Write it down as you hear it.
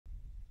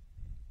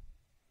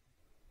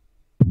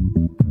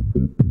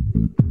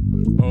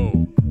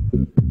Oh,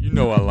 you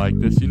know I like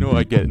this. You know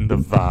I get in the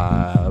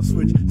vibe.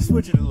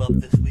 Switching it up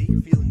this week.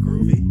 Feeling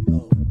groovy.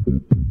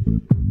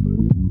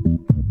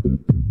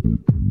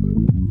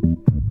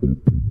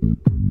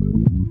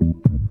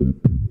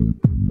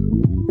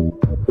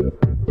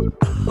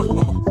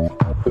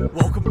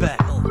 Welcome back.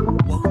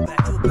 Welcome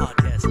back to the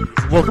podcast,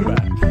 ladies. Welcome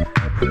back.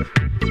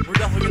 We're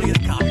definitely going to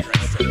get a copyright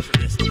strike for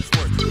this, but it's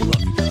worth it. We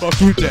love you guys.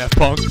 Fuck you, Daft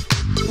Punk.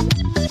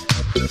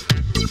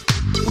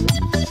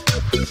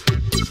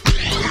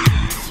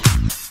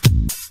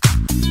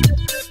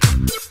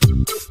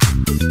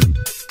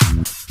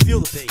 Feel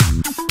the bass.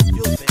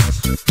 Feel the bass.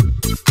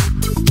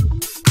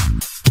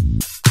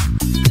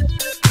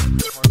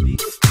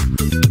 Heartbeat.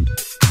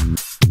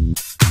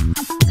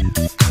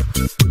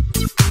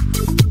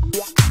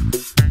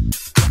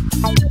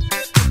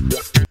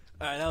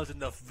 Alright, that was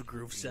enough of a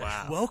groove set.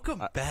 Wow. Welcome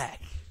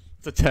back.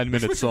 It's a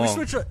 10-minute song.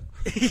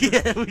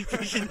 Yeah, we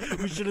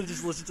should have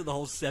just listened to the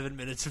whole 7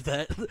 minutes of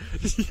that.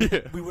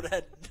 Yeah. We would have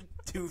had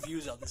 2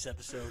 views on this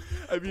episode.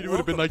 I mean, it would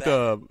have been like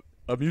a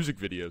music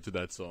video to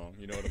that song.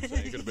 You know what I'm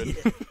saying? It could have been.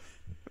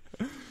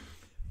 Yeah.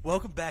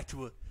 Welcome back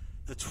to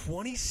the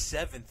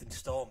 27th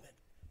installment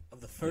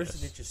of the First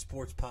and Inches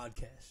Sports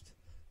Podcast.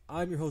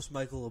 I'm your host,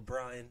 Michael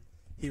O'Brien,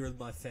 here with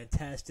my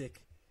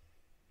fantastic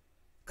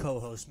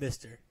co-host,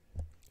 Mr.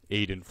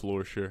 Aidan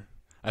Florscher.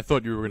 I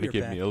thought you were going to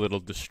give me a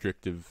little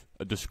descriptive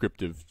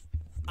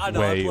I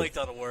know, way I blanked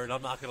on a word,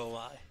 I'm not going to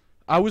lie.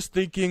 I was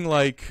thinking,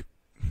 like,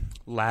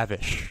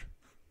 lavish.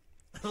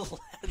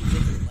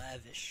 Living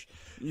lavish.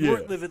 You Yeah.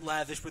 weren't living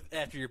lavish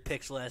after your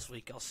picks last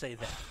week, I'll say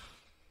that.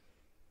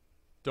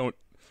 You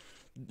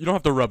don't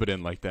have to rub it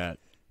in like that.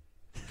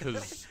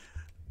 Because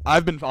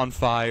I've been on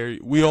fire.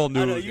 We all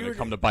knew it was going to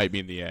come to bite me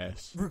in the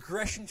ass.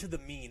 Regression to the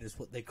mean is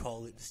what they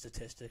call it in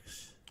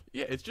statistics.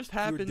 Yeah, it just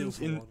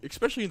happens,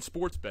 especially in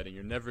sports betting.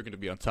 You're never going to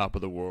be on top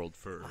of the world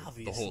for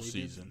the whole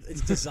season.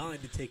 It's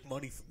designed to take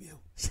money from you.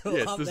 So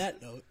Yeah, on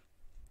that note.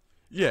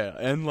 Yeah,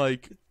 and,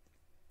 like,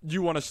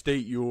 you want to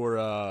state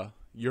your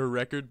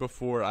record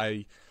before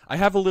I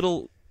have a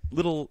little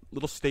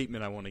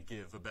statement I want to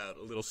give about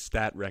a little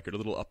stat record, a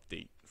little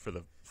update for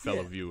the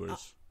fellow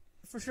viewers.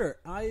 For sure.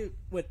 I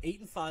went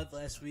 8-5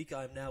 last week.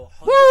 I'm now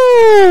 100.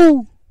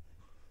 Woo!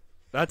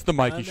 That's the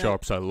Mikey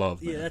Sharps I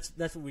love, man. Yeah,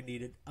 that's what we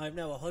needed. I'm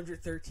now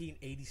 113,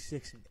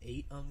 86, and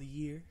 8 on the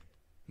year.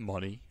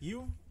 Money.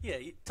 You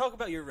talk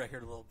about your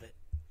record a little bit.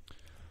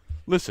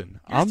 Listen,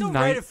 You're still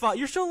right at 5.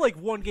 You're still like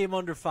one game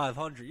under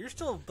 500. You're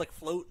still like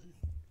floating.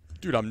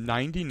 Dude, I'm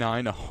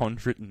 99,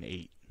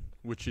 108,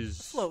 which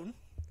is floating.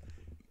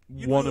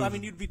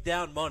 You'd be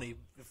down money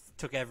if it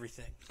took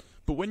everything.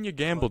 But when you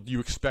gamble, you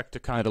expect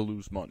to kind of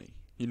lose money.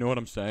 You know what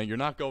I'm saying? You're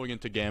not going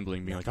into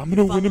gambling being like, I'm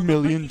going to win $1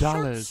 million.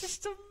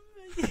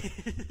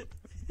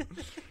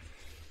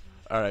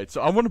 All right,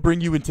 so I want to bring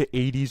you into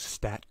 80s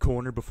stat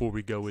corner before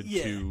we go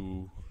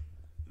into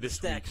this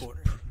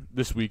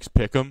week's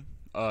pick'em.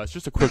 It's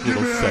just a quick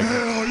little segment.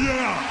 Hell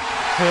yeah!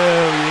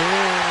 Hell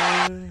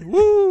yeah!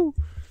 Woo!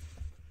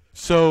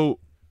 So,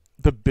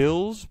 the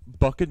Bills,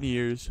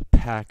 Buccaneers,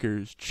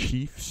 Packers,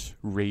 Chiefs,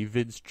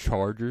 Ravens,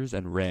 Chargers,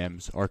 and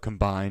Rams are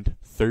combined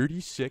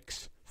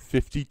 36,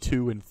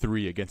 52, and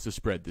 3 against the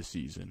spread this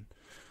season.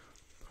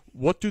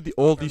 What do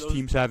all these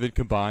teams have in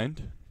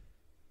combined?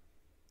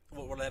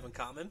 What do they have in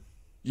common?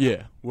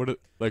 Yeah. What do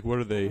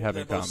they have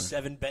in common?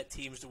 7 bet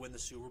teams to win the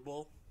Super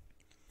Bowl?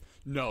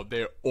 No,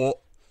 they're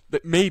all...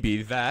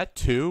 Maybe that,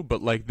 too,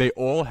 but, like, they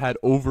all had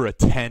over a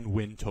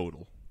 10-win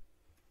total.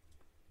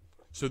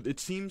 So it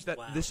seems that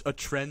a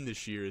trend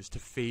this year is to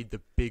fade the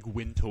big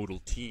win total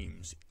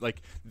teams.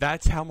 Like,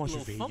 that's how much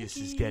Vegas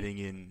is getting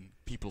in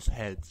people's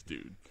heads,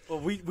 dude. Well,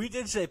 we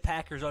did say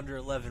Packers under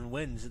 11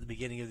 wins at the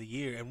beginning of the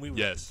year, and we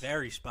were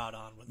very spot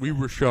on with that. We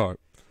were sharp.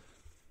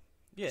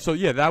 Yeah. So,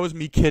 yeah, that was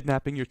me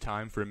kidnapping your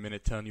time for a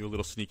minute, telling you a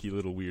little sneaky,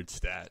 little weird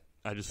stat.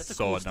 I just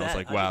saw it, and I was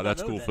like, wow,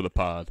 that's cool for the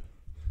pod.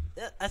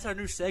 That's our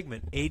new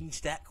segment, Aidan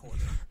Stat Corner.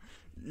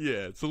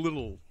 Yeah, it's a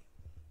little...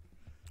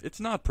 It's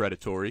not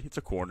predatory. It's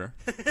a corner.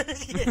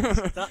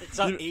 It's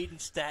not Aidan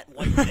Stat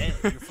White Man.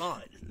 You're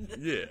fine.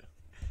 Yeah.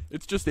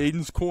 It's just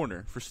Aidan's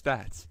corner for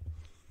stats.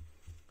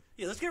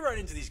 Yeah, let's get right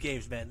into these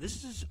games, man.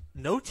 This is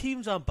no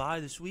teams on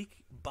bye this week.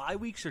 Bye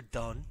weeks are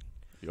done.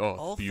 Oh,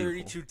 all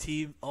 32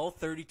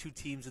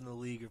 teams in the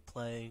league are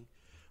playing.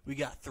 We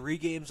got 3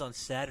 games on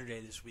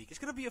Saturday this week. It's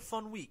going to be a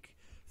fun week.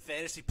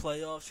 Fantasy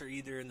playoffs are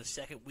either in the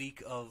second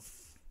week of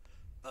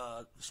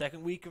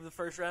the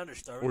first round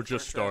or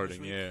just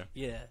starting.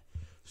 Yeah.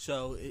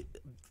 So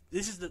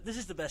this is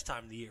the best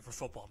time of the year for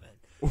football, man.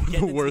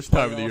 The worst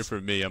time of the year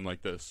for me. I'm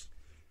like this,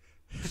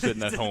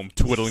 sitting at home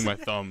twiddling my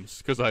thumbs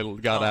because I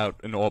got out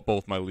in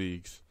both my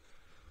leagues.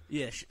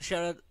 Yeah,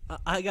 shout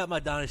out! I got my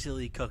dynasty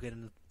league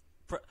cooking,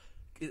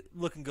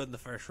 looking good in the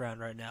first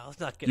round right now. Let's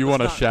not get. Do you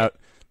want to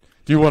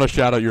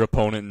shout out your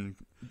opponent and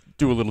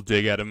do a little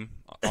dig at him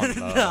on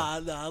I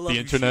love the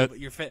internet?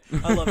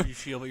 I love you,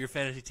 Shield, but your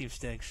fantasy team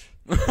stinks.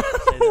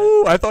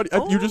 I thought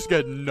you just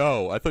said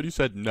no. I thought you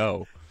said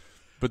no.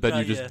 But then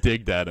you just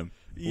digged at him.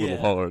 a little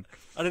hard.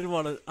 I didn't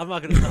want to. I'm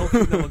not gonna.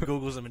 Hopefully, no one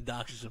Googles him and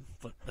doxes him,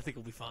 but I think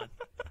we'll be fine.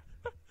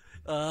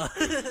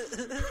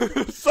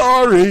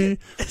 Sorry.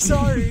 Let's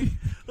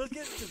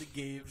get into the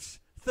games.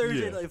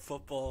 Thursday Night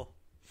Football.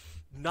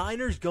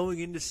 Niners going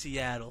into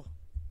Seattle.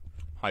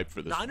 Hype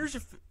for this.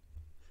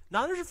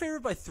 Niners are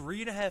favored by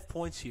 3.5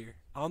 points here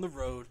on the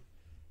road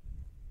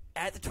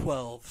at the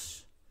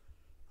 12s.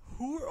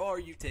 Who are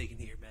you taking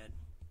here, man?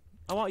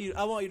 I want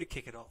you to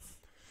kick it off.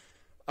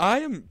 I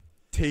am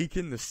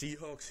taking the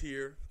Seahawks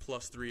here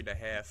plus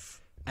 3.5.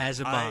 As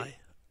am I.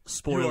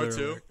 Spoiler you are alert.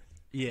 too?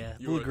 Yeah,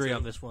 You we'll are agree too?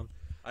 on this one.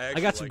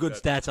 I got some like good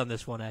that. stats on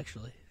this one,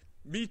 actually.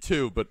 Me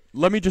too, but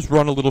let me just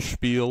run a little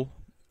spiel.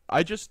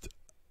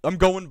 I'm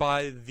going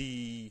by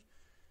the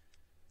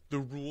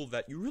rule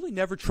that you really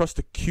never trust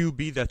a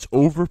QB that's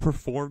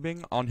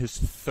overperforming on his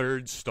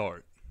third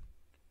start.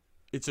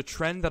 It's a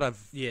trend that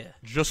I've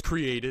just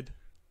created.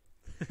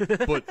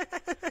 But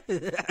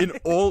in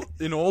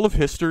all of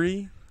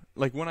history,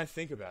 like when I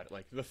think about it,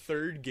 like the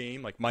third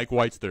game, like Mike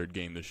White's third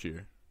game this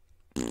year.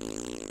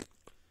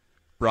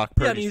 Brock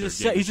Purdy's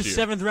he's a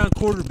seventh-round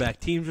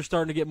quarterback. Teams are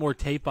starting to get more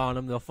tape on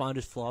him. They'll find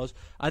his flaws.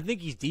 I think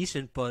he's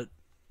decent, but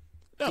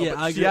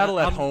but Seattle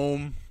at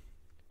home,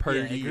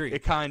 Purdy, agree.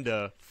 it kind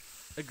of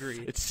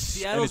agreed. it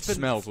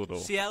smells a little.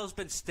 Seattle's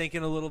been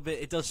stinking a little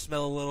bit. It does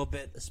smell a little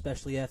bit,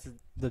 especially after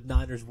the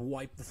Niners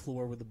wiped the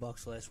floor with the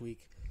Bucs last week.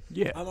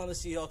 Yeah, I'm on the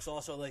Seahawks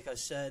also, like I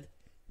said.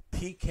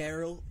 Pete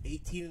Carroll,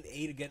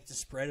 18-8 against the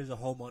spread as a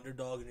home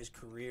underdog in his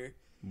career.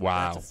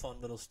 Wow, that's a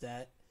fun little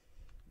stat.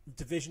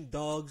 Division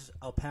dogs,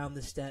 I'll pound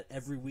this stat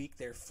every week.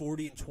 They're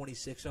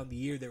 40-26 on the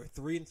year. They were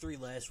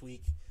 3-3 last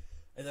week,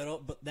 and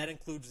but that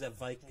includes that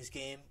Vikings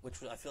game, which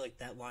I feel like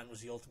that line was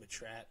the ultimate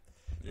trap.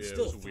 But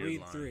still,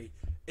 3-3.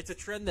 It's a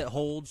trend that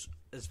holds.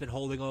 It's been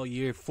holding all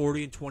year.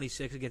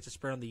 40-26 against the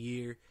spread on the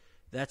year.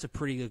 That's a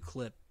pretty good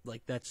clip.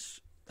 Like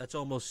that's like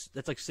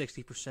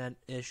 60%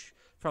 ish.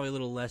 Probably a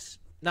little less.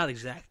 Not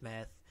exact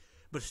math,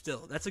 but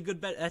still, that's a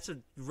good bet. That's a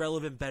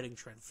relevant betting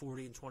trend.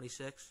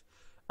 40-26.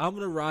 I'm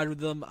gonna ride with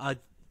them. I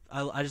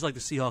just like the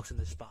Seahawks in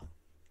this spot.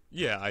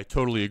 Yeah, I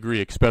totally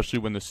agree, especially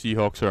when the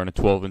Seahawks are on a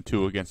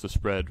 12-2 against the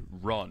spread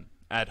run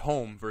at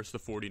home versus the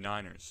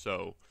 49ers.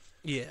 So,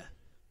 yeah,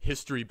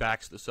 history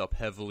backs this up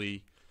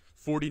heavily.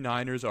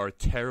 49ers are a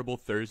terrible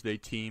Thursday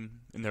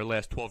team. In their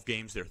last 12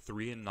 games, they're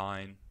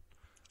 3-9.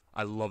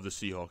 I love the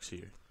Seahawks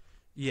here.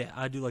 Yeah,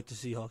 I do like the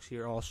Seahawks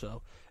here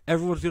also.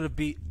 Everyone's going to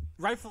be,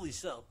 rightfully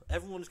so,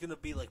 everyone's going to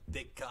be like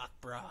Big Cock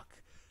Brock.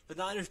 The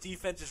Niners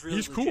defense is really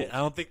He's legit. cool. I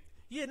don't think,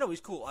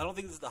 he's cool. I don't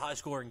think this is the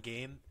high-scoring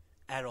game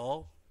at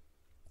all.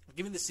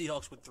 Give me the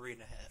Seahawks with 3.5,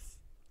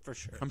 for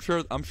sure.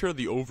 I'm sure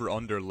the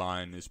over/under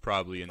line is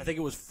probably in. I think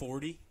it was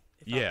 40.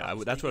 Yeah,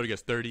 that's what I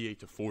guess.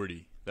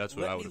 38-40. That's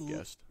what I would have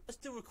guessed. Let's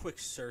do a quick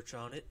search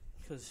on it,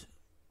 because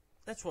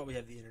that's why we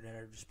have the internet at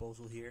our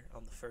disposal here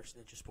on the First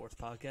Ninja Sports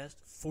Podcast.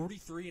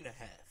 43.5.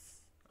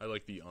 I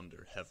like the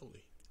under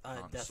heavily. I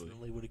honestly.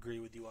 definitely would agree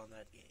with you on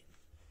that game.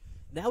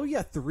 Now we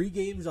got 3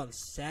 games on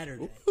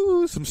Saturday.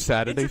 Ooh, some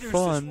Saturday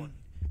fun.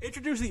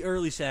 Introduce the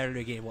early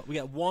Saturday game. We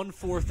got 1,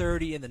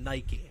 4:30, and the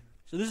night game.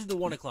 So this is the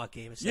 1 o'clock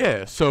game.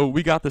 Yeah, so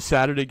we got the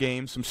Saturday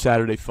game, some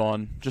Saturday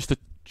fun, just to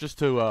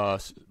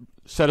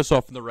set us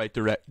off in the right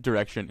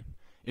direction.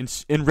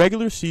 In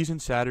regular season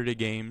Saturday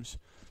games,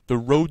 the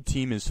road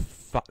team is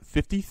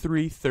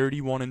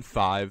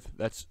 53-31-5.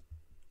 That's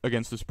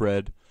against the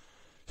spread,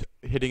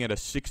 hitting at a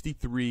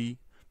 63%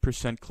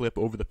 clip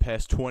over the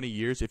past 20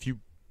 years. If you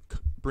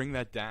bring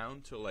that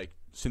down to like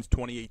since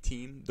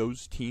 2018,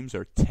 those teams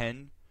are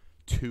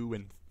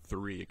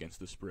 10-2-3 against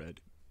the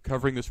spread,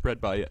 covering the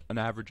spread by an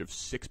average of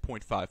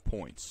 6.5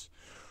 points.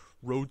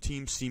 Road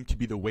teams seem to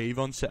be the wave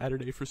on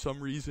Saturday for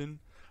some reason.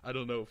 I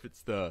don't know if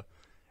it's the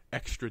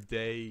extra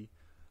day.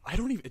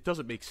 It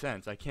doesn't make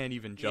sense. I can't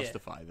even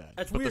justify that.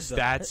 That's but weird, the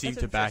stats seem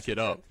to back it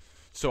up. Trend.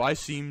 So I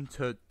seem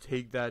to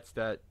take that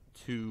stat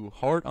to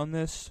heart on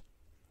the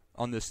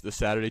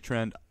Saturday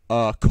trend.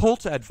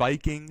 Colts at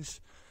Vikings.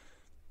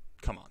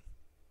 Come on.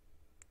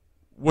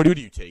 What are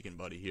you taking,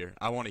 buddy, here?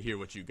 I want to hear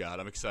what you got.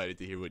 I'm excited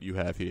to hear what you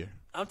have here.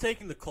 I'm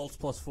taking the Colts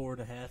plus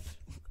 4.5.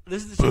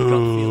 This is just a gut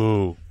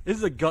feeling. This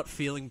is a gut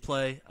feeling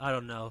play. I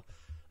don't know.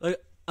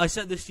 Like I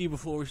said this to you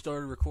before we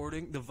started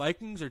recording. The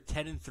Vikings are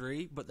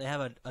 10-3, but they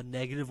have a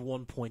negative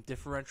 1 point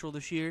differential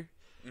this year,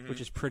 which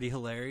is pretty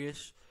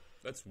hilarious.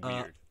 That's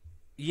weird.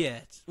 Yeah.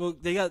 Well,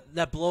 they got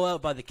that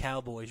blowout by the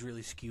Cowboys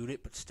really skewed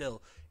it, but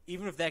still,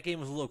 even if that game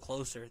was a little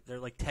closer, they're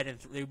like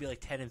 10-3. They would be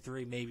like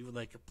 10-3, maybe with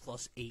like a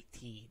plus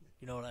 18.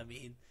 You know what I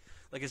mean?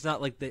 Like it's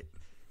not like they.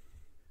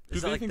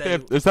 Is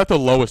that the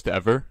lowest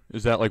ever?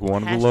 Is that like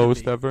one of the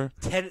lowest ever?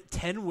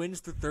 10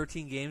 wins through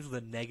 13 games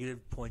with a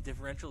negative point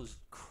differential is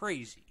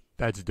crazy.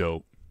 That's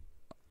dope.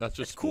 That's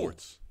just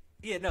sports.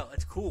 Cool. Yeah, no,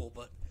 it's cool,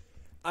 but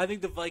I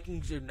think the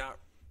Vikings are not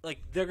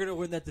they're gonna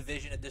win that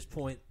division at this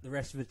point. The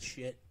rest of it's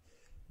shit,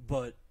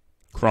 but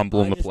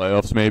crumble in the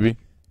playoffs, maybe.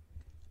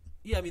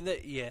 Yeah, I mean,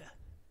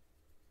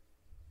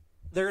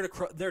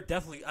 they're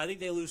definitely. I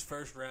think they lose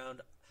first round.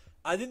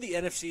 I think the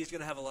NFC is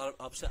going to have a lot of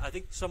upset. I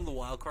think some of the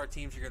wild card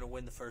teams are going to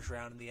win the first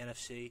round in the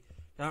NFC.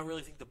 I don't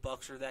really think the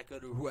Bucks are that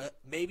good. Or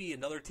maybe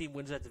another team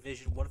wins that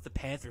division. What if the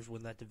Panthers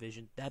win that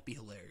division? That'd be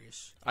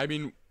hilarious. I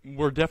mean,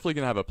 we're definitely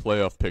going to have a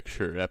playoff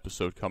picture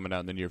episode coming out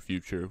in the near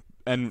future.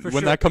 And For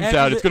when sure. that comes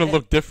out, it's going to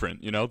look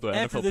different, The After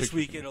NFL this picture's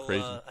week, it'll.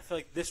 crazy. I feel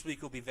like this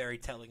week will be very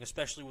telling,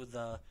 especially with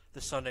the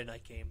Sunday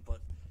night game.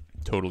 But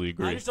Totally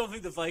agree. I just don't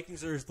think the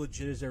Vikings are as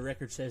legit as their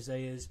record says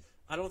they is.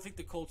 I don't think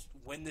the Colts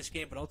win this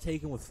game, but I'll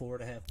take them with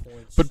 4.5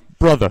 points. But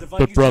brother, the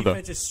Vikings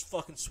defense is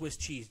fucking Swiss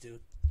cheese,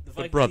 dude. The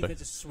Vikings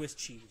defense is Swiss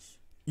cheese.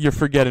 You're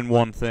forgetting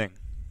one thing.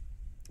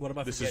 What am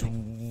I This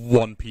forgetting? is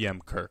 1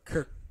 p.m.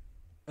 Kirk.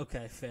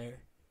 Okay, fair.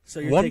 So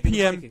you're 1 taking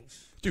p.m. the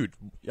Vikings. Dude,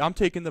 I'm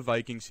taking the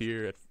Vikings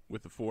here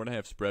with the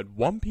 4.5 spread.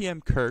 1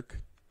 p.m.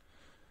 Kirk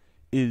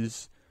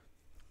is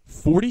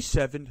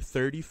 47,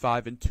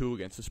 35, and 2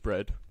 against the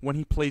spread. When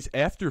he plays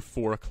after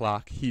 4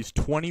 o'clock, he's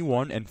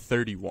 21 and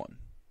 31.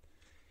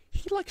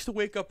 He likes to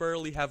wake up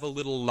early, have a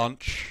little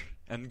lunch,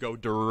 and go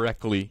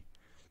directly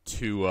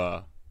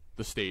to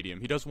the stadium.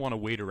 He doesn't want to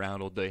wait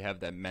around all day, have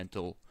that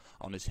mental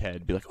on his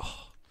head. Be like,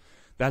 oh.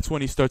 That's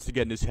when he starts to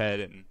get in his head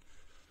and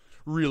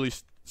really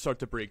start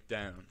to break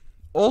down.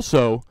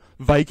 Also,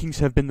 Vikings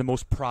have been the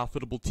most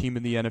profitable team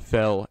in the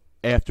NFL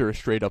after a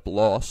straight-up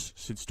loss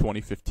since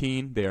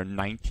 2015. They are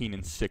 19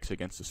 and 6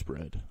 against the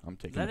spread. I'm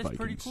taking the Vikings. That is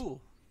pretty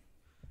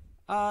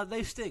cool.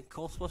 They stink.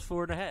 Colts plus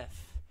 4.5.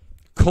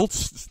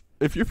 Colts.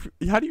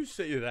 How do you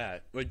say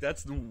that? Like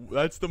that's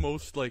the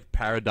most like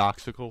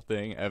paradoxical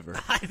thing ever.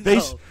 I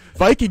know.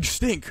 Vikings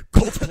stink.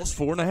 Colts plus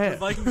 4.5. The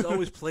Vikings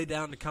always play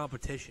down the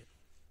competition.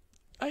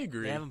 I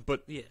agree,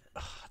 but yeah,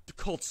 the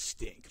Colts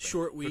stink.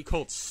 Short week. The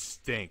Colts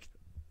stink.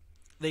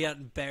 They got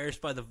embarrassed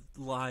by the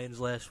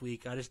Lions last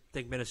week. I just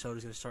think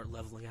Minnesota's going to start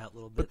leveling out a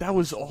little bit. But that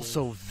was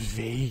also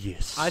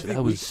Vegas. I think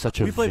that was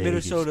such a we play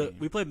Vegas Minnesota. game.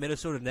 We play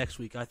Minnesota next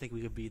week. I think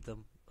we can beat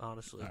them.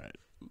 Honestly. All right.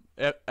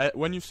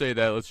 When you say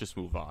that, let's just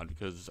move on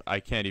because I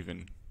can't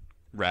even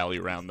rally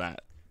around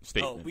that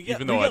statement,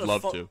 even though I'd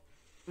love to.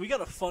 We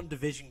got a fun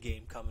division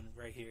game coming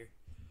right here.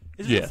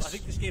 Yes. I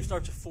think this game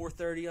starts at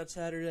 4:30 on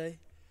Saturday.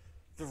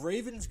 The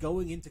Ravens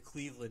going into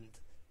Cleveland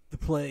to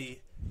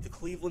play the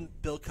Cleveland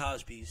Bill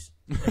Cosbys.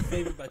 They're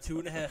favored by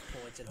 2.5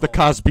 points at The home.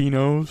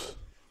 Cosbinos.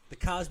 The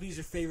Cosbys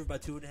are favored by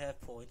 2.5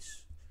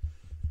 points.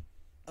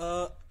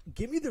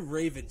 Give me the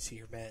Ravens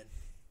here, man.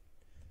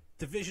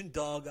 Division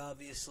dog,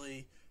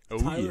 obviously.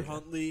 Tyler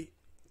Huntley,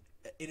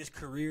 in his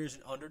career, is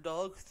an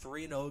underdog.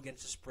 3-0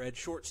 against the spread.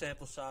 Short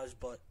sample size,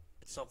 but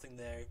it's something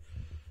there.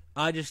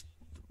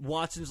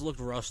 Watson's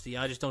looked rusty.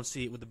 I just don't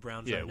see it with the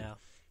Browns right now.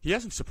 He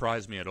hasn't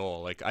surprised me at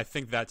all. Like I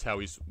think that's how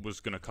he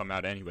was going to come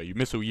out anyway. You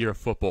miss a year of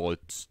football,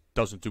 it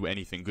doesn't do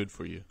anything good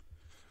for you.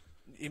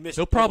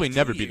 He'll probably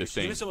never be the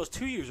same. He missed almost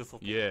 2 years of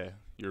football. Yeah,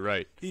 you're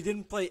right. He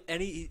didn't play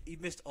any. He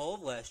missed all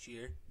of last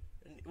year.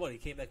 And he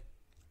came back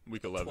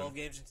week 11. 11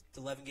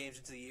 games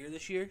into the year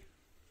this year.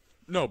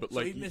 No, but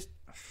so he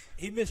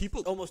missed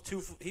almost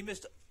two. He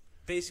missed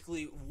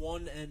basically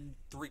 1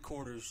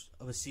 3/4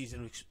 of a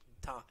season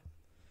time.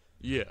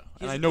 Yeah,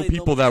 and I know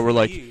people that were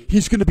like,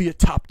 he's going to be a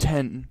top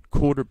 10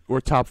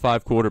 or top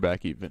 5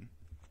 quarterback even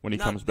when he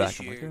comes back.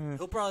 I'm like,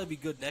 He'll probably be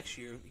good next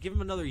year. Give him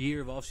another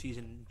year of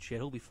offseason shit.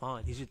 He'll be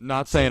fine.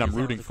 Not saying I'm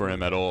rooting for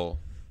him at all.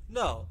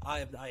 No,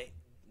 I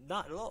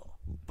not at all.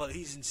 But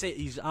he's insane.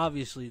 He's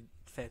obviously a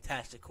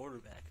fantastic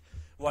quarterback.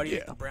 Why do you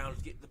think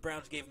the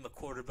Browns gave him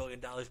 $250 million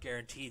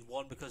guaranteed?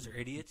 One, because they're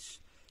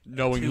idiots.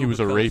 Knowing he was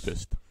a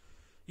rapist.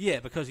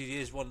 Yeah, because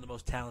he is one of the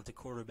most talented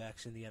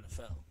quarterbacks in the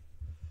NFL.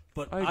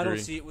 But I don't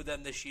see it with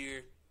them this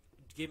year.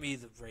 Give me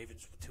the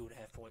Ravens with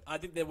 2.5 points. I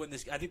think they win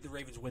this. I think the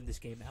Ravens win this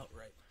game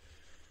outright.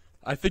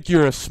 I think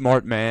you're a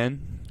smart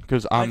man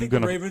because I think the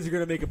Ravens are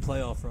going to make a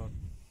playoff run.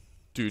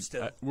 Dude,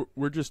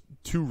 we're just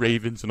two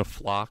Ravens in a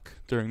flock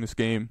during this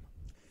game.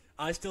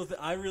 I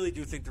really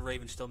do think the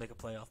Ravens still make a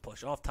playoff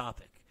push. Off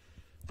topic,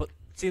 but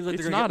it seems like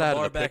it's they're going to get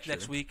Lamar back picture.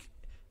 next week.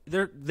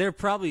 They're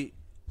fairly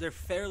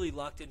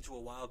locked into a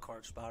wild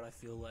card spot. I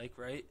feel like,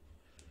 right?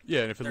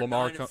 Yeah, and if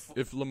Lamar is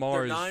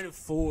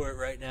 9-4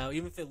 right now,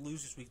 even if they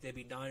lose this week, they'd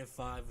be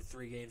 9-5 with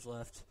 3 games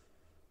left.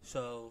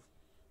 So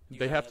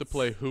they have to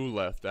play who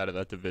left out of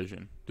that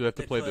division? Do they have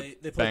to play the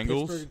they play Bengals?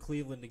 Pittsburgh and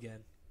Cleveland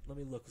again. Let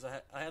me look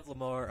because I have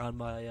Lamar on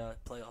my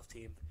playoff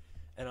team,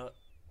 and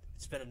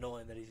it's been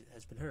annoying that he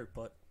has been hurt,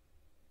 but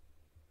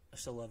I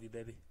still love you,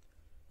 baby.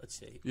 Let's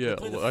see. Yeah, they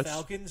play the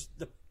Falcons.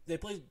 They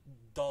play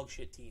dog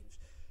shit teams.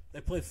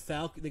 They play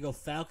They go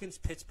Falcons,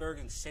 Pittsburgh,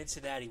 and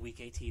Cincinnati week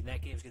 18.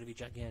 That game's going to be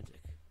gigantic.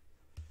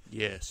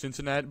 Yeah,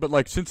 Cincinnati,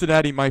 but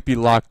Cincinnati might be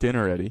locked in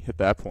already at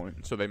that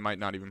point, so they might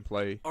not even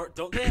play.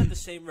 Don't they have the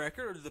same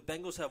record, or do the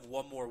Bengals have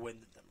one more win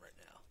than them right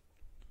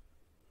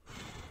now?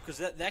 Because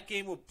that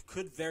game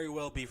could very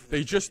well be for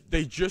them.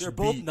 They're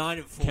both beat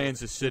 9-4.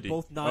 Kansas City. They're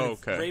both 9.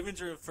 Okay.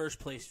 Ravens are in first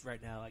place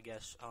right now, I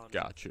guess. On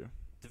Gotcha.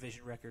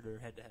 Division record or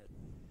head to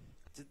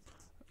head.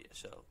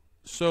 Yeah,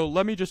 So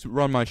let me just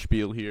run my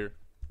spiel here.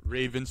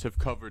 Ravens have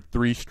covered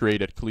 3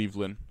 straight at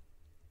Cleveland.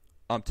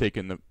 I'm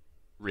taking the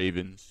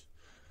Ravens.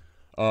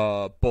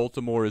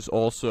 Baltimore is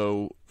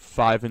also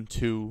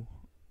 5-2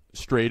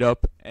 straight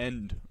up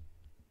and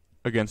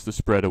against the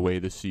spread away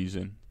this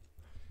season.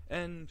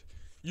 And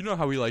you know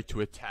how we like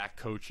to attack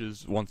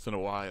coaches once in a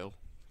while.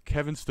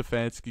 Kevin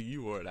Stefanski,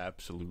 you are an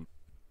absolute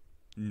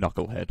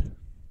knucklehead.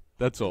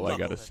 That's all I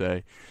gotta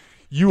say.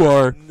 You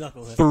are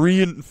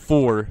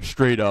 3-4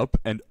 straight up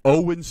and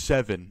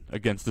 0-7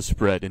 against the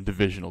spread in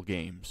divisional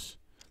games.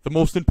 The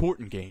most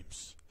important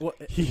games.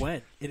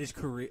 When? In his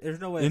career?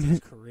 There's no way in his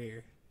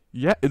career.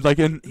 Yeah, in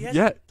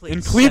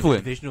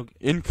Cleveland.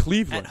 In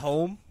Cleveland. At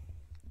home?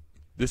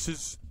 This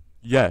is,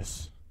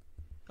 yes.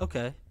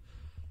 Okay.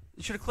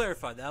 You should have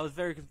clarified that. I was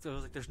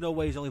like, there's no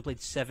way he's only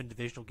played 7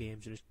 divisional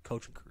games in his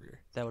coaching career.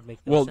 That would make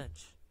no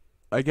sense.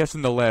 I guess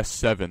in the last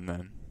 7,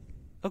 then.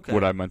 Okay.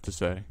 What I meant to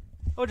say.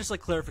 Oh, just like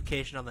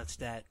clarification on that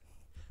stat.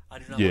 I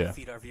do not want to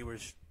feed our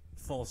viewers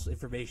false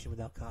information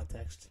without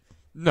context.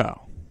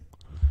 No.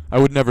 I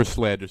would never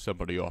slander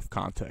somebody off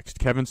context.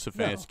 Kevin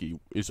Stefanski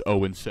is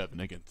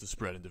 0-7 against the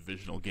spread in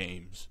divisional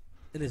games.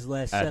 In his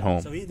last at 7.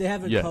 home. So they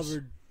haven't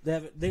covered.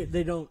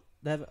 They don't.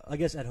 They have, I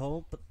guess, at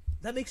home. But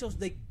that makes us.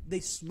 They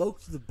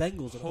smoked the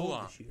Bengals at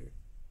home this year.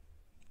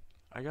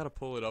 I gotta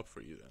pull it up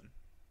for you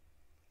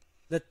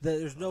then.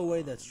 There's no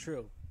way that's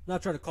true. I'm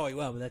not trying to call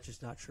you out, but that's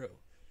just not true.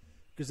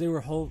 Because they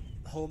were home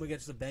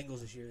against the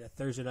Bengals this year. That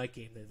Thursday night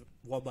game, they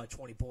won by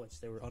 20 points.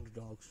 They were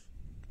underdogs.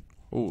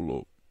 Oh,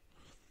 look.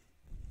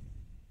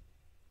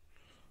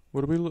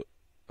 What do we look?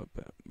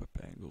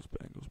 Bengals.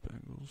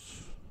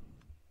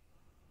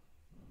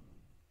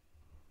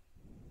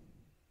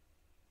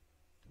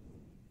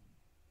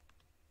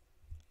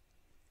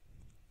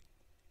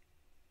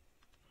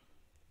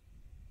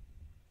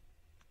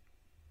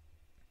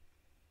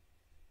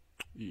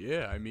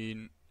 Yeah, I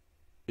mean,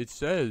 it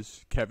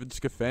says Kevin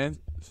Stefanski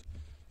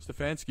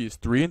is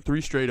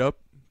 3-3 straight up,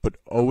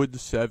 but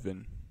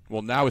 0-7.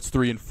 Well, now it's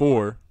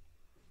 3-4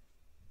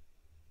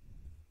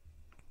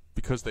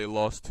 because they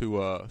lost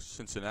to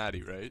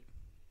Cincinnati, right?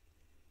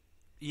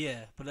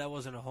 Yeah, but that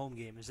wasn't a home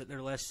game. Is it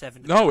their last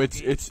 7? No,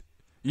 it's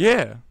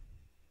yeah.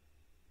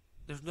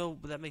 There's no,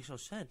 but that makes no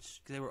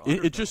sense. They were.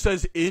 It just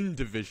says in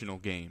divisional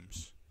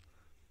games.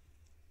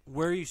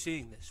 Where are you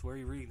seeing this? Where are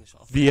you reading this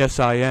off?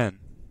 VSIN.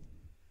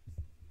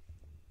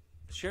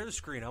 Share the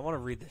screen. I want to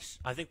read this.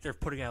 I think they're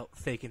putting out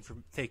fake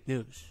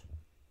news.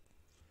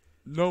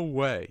 No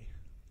way.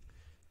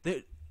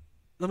 Let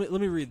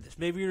me read this.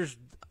 Maybe you're just.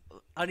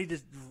 I need to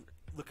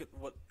look at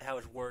how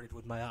it's worded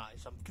with my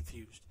eyes. I'm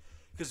confused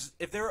because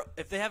if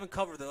they haven't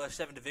covered the last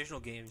 7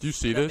 divisional games, do you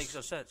see that this? Makes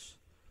no sense.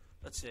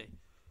 Let's see.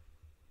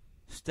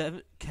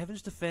 Kevin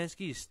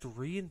Stefanski is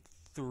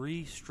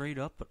 3-3 straight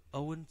up, but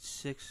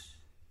 0-6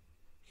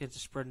 against the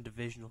spread in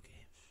divisional games.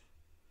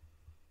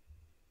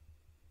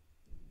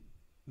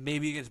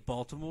 Maybe against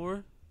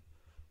Baltimore.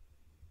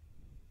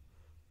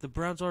 The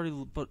Browns already,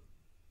 but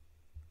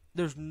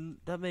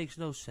that makes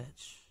no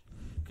sense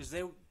because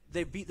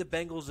they beat the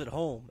Bengals at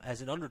home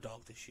as an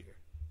underdog this year.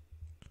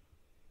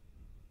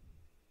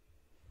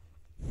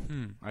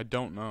 I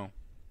don't know.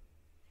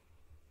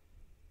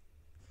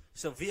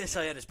 So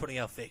VSIN is putting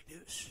out fake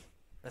news.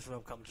 That's what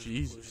I'm coming to.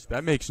 Jesus,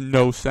 that makes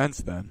no sense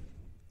then.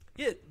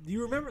 Yeah,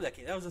 you remember that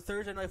game? That was a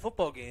Thursday night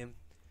football game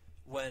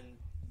when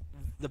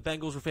the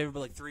Bengals were favored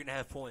by like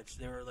 3.5 points.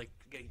 They were like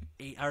getting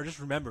 8. I just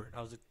remember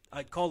it.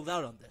 I called it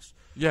out on this.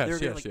 Yes,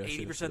 they were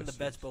getting 80% of the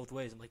bets both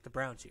ways. I'm like, the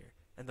Browns here.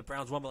 And the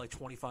Browns won by like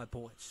 25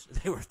 points.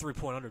 They were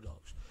 3-point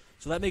underdogs.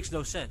 So that makes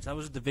no sense. That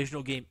was a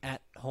divisional game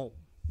at home.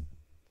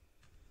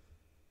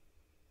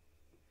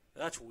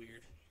 That's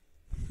weird.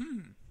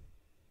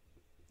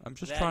 I'm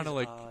just trying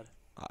to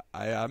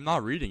I'm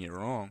not reading it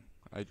wrong.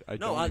 I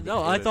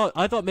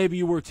thought maybe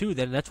you were too.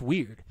 Then that's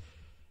weird.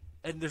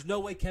 And there's no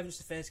way Kevin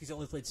Stefanski's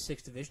only played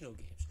 6 divisional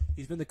games.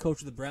 He's been the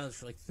coach of the Browns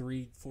for like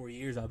 3-4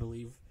 years, I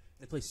believe.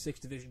 They play 6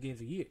 division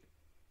games a year.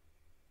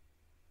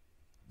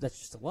 That's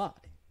just a lie.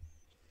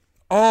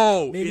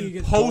 Oh, maybe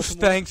in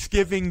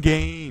post-Thanksgiving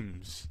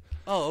games.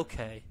 Oh,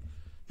 okay.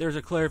 There's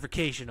a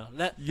clarification on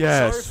that.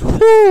 Yes.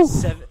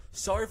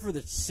 Sorry for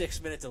the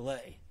 6-minute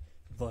delay,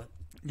 but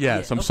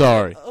yes, yeah, I'm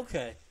sorry.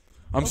 Okay.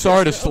 I'm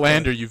sorry to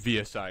slander you,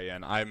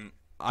 VSIN.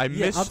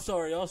 I'm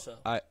sorry also.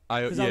 I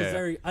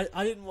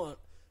didn't want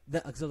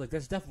that because I was like,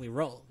 that's definitely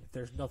wrong. If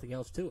there's nothing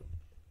else to it.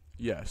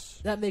 Yes.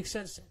 That makes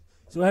sense then.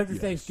 So after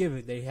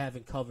Thanksgiving, they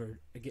haven't covered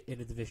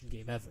in a division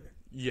game ever.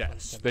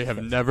 Yes, they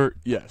have never.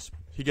 Yes,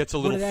 he gets a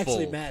little full. But it full,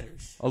 actually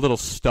matters. A little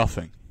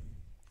stuffing.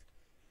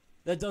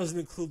 That doesn't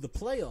include the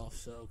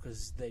playoffs, though,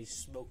 because they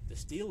smoked the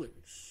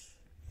Steelers.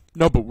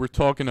 No, but we're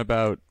talking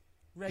about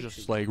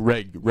just like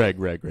reg.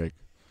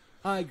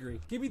 I agree.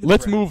 Give me the.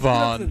 Let's move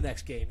on to the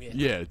next game.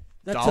 Yeah.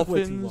 That took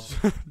way too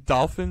long.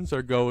 Dolphins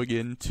are going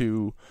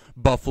into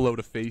Buffalo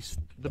to face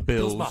the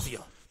Bills.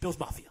 Bills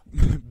Mafia.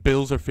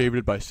 Bills are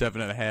favored by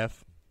 7.5.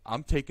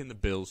 I'm taking the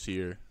Bills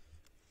here.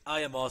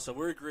 I am also.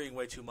 We're agreeing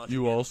way too much.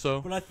 You again.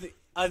 Also? But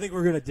I think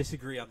we're going to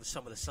disagree on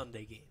some of the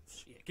Sunday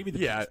games. Yeah, give me the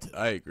Bills too.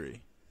 I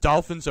agree.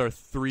 Dolphins are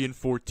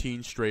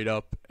 3-14 straight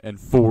up and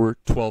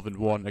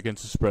 4-12-1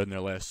 against the spread in their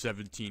last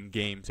 17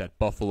 games at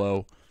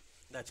Buffalo.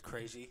 That's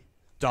crazy.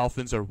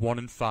 Dolphins are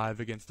 1-5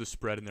 against the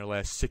spread in their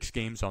last 6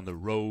 games on the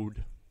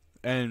road.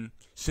 And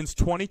since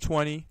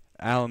 2020,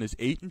 Allen is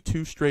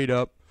 8-2 straight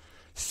up,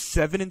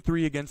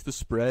 7-3 against the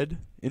spread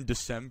in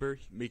December,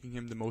 making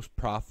him the most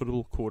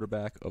profitable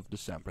quarterback of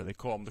December. They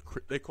call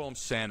him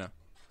Santa,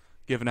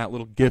 giving out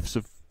little gifts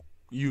of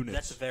units.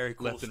 That's a very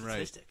cool left and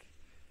right. statistic.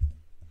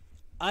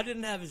 I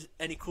didn't have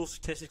any cool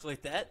statistics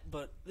like that,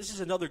 but this is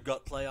another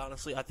gut play,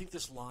 honestly. I think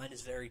this line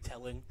is very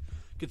telling,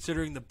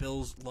 considering the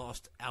Bills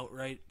lost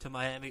outright to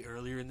Miami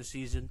earlier in the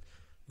season.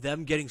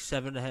 Them getting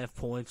 7.5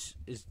 points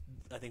is,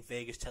 I think,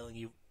 Vegas telling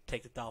you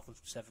take the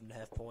Dolphins with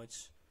 7.5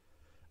 points.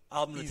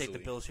 I'm going to take the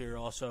Bills here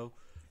also.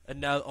 And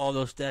now all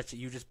those stats that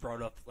you just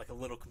brought up, like a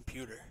little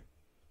computer,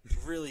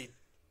 really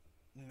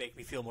make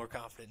me feel more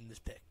confident in this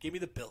pick. Give me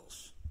the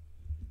Bills.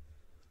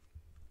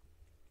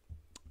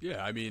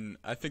 Yeah, I mean,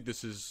 I think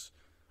this is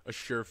a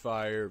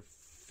surefire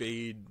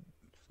fade.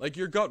 Like,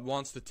 your gut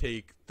wants to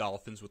take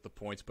Dolphins with the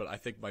points, but I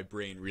think my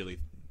brain really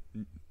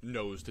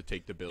knows to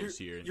take the Bills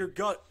here. Your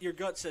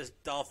gut says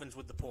Dolphins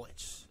with the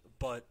points,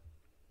 but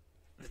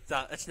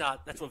that's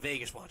what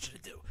Vegas wants you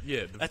to do.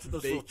 Yeah, that's what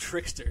those little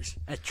tricksters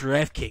at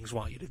DraftKings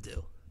want you to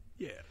do.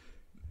 Yeah,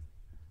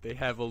 they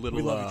have a little.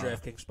 We love you,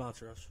 DraftKings.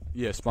 Sponsor us.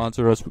 Yeah,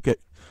 sponsor us.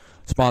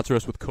 Sponsor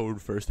us with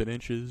code First and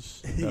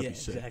Inches. Yeah,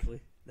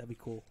 exactly. That'd be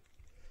cool.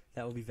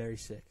 That would be very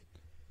sick.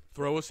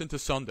 Throw us into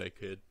Sunday,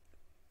 kid.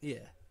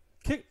 Yeah,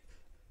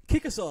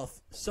 kick us off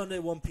Sunday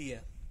 1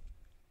 p.m.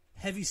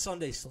 Heavy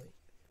Sunday slate.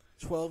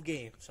 12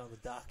 games on the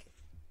docket.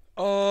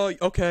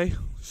 Okay.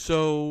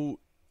 So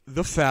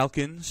the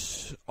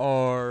Falcons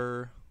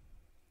are,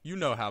 you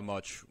know how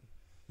much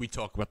we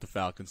talk about the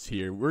Falcons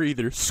here. We're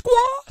either squaw,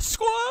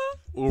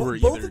 or we're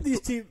both either of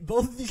these teams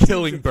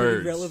killing are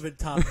birds. Relevant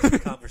topics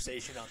of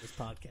conversation on this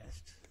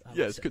podcast.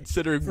 Yes,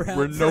 considering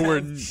we're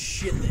nowhere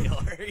shit they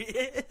are.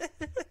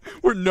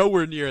 We're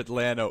nowhere near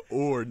Atlanta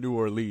or New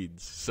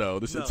Orleans, so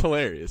it's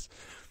hilarious.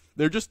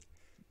 They're just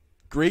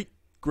great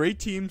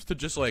teams to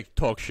just like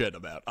talk shit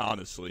about,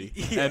 honestly,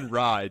 and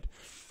ride.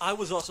 I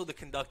was also the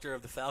conductor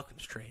of the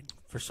Falcons train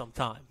for some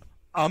time.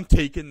 I'm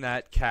taking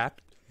that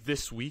cap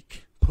this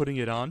week, putting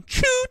it on.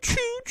 Choo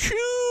choo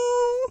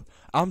choo.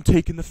 I'm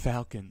taking the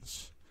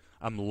Falcons.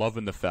 I'm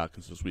loving the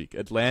Falcons this week.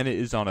 Atlanta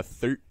is on a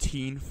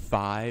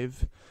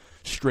 13-5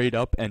 straight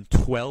up and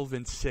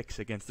 12-6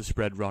 against the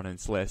spread run in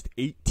its last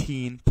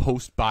 18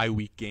 post-bye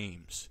week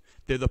games.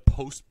 They're the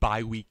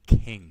post-bye week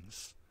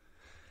kings.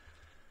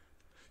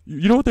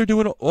 You know what they're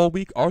doing all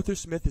week? Arthur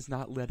Smith is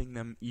not letting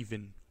them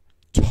even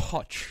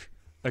touch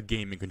a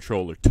gaming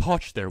controller,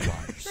 touch their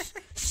wires.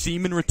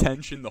 Semen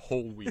retention the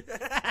whole week.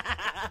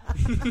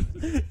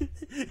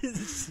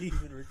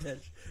 Semen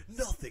retention.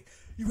 Nothing.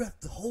 You have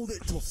to hold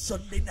it until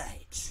Sunday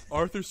night.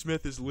 Arthur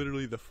Smith is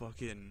literally the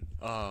fucking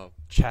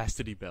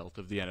chastity belt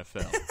of the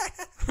NFL.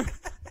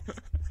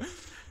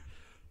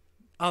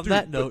 On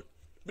that note.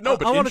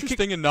 But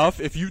interesting enough,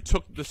 if you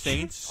took the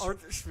Saints...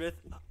 Arthur Smith...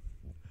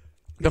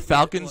 The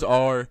Falcons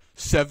are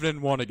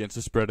 7-1 against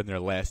the spread in their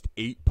last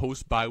 8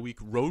 post-bye week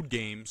road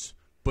games,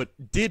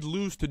 but did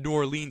lose to New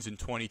Orleans in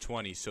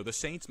 2020. So the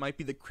Saints might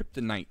be the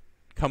kryptonite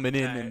coming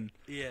in and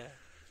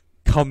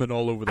coming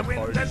all over the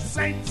party.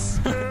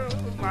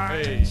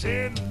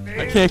 Hey,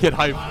 I can't get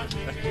hyped.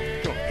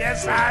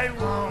 Yes, I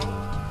want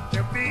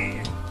to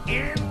be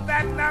in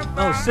that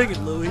number. Oh, sing it,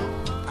 Louie.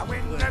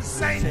 When the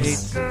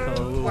Saints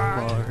go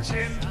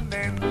marching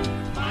in.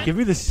 Give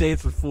me the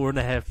Saints for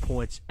 4.5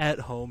 points at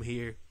home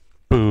here.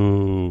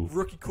 Boo.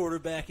 Rookie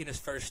quarterback in his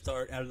first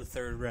start out of the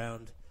third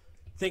round.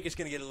 Think it's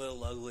going to get a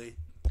little ugly.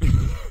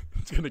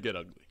 It's going to get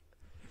ugly.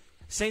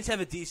 Saints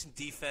have a decent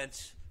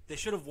defense. They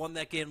should have won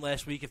that game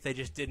last week if they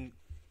just didn't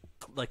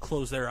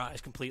close their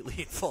eyes completely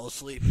and fall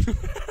asleep.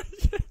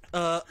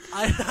 I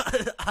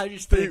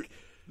just think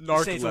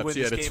the Saints will win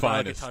this game by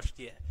like a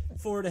touchdown.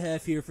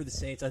 4.5 here for the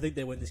Saints. I think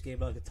they win this game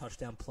by like a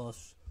touchdown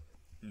plus.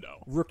 No.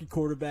 Rookie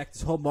quarterback.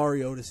 This whole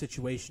Mariota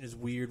situation is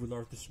weird with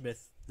Arthur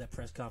Smith. That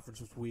press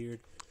conference was weird.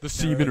 The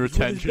semen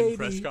retention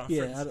press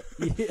conference.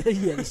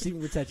 Yeah, the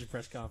semen retention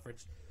press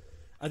conference.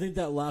 I think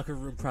that locker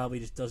room probably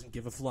just doesn't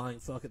give a flying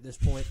fuck at this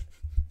point.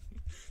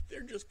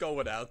 They're just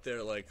going out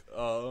there like,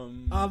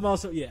 I'm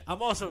also.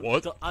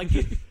 What?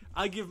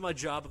 I give my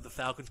job of the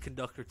Falcons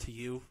conductor to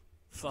you.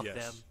 Fuck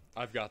them.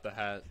 I've got the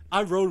hat.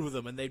 I rode with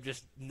them and they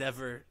just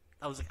never.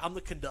 I was like, I'm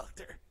the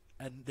conductor,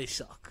 and they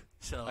suck.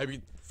 So I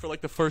mean, for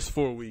like the first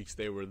 4 weeks,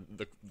 they were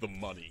the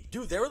money.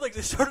 Dude, they were like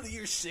the start of the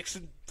year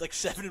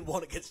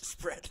 7-1 against the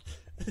spread,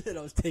 and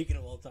I was taking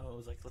them all the time. I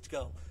was like, let's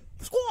go,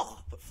 squaw,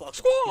 but fuck,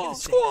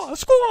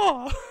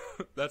 squaw.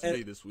 That's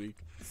me this week.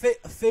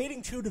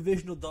 Fading 2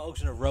 divisional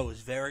dogs in a row is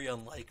very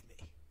unlike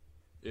me.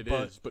 It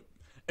is, but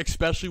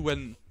especially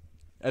when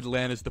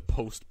Atlanta's the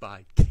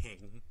post-bye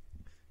king.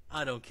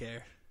 I don't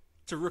care.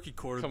 It's a rookie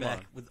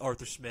quarterback with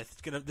Arthur Smith.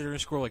 They're gonna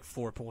score like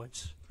 4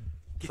 points.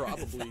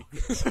 Probably.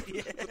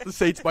 The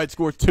Saints might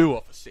score 2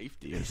 off a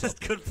safety or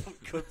something.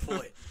 Good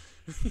point.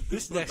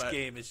 This next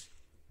game is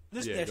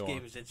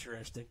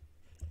interesting.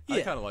 Yeah,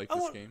 I kind of like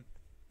this game.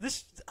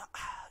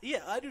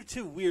 I do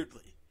too.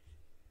 Weirdly,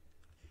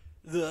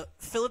 the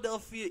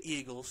Philadelphia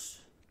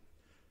Eagles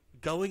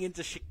going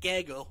into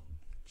Chicago.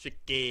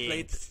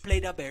 Play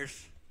the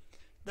Bears.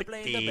 They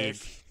play the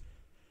Bears.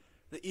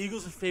 The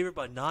Eagles are favored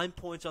by 9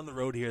 points on the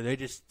road here. They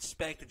just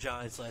spanked the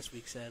Giants last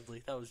week,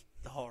 sadly. That was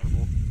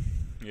horrible.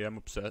 Yeah, I'm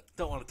upset.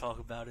 Don't want to talk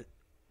about it.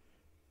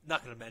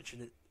 Not going to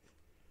mention it.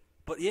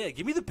 But, yeah,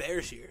 give me the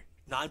Bears here.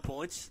 9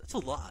 points. That's a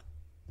lot.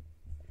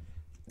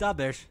 Da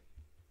Bears.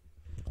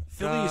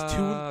 Philly is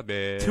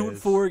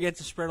 2-4 against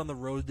the spread on the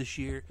road this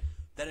year.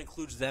 That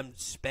includes them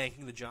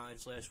spanking the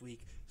Giants last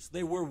week. So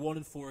they were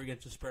 1-4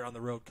 against the spread on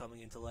the road coming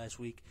into last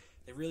week.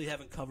 They really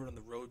haven't covered on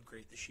the road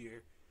great this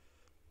year.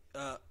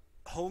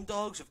 Home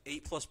dogs of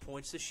 8+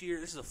 points this year.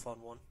 This is a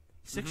fun one.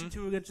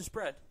 6-2 against the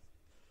spread.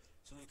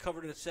 So they've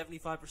covered at a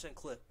 75%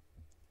 clip.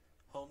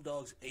 Home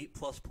dogs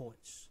 8+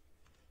 points.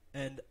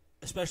 And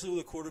especially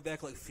with a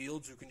quarterback like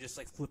Fields who can just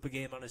like flip a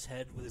game on his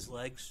head with his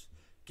legs,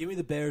 give me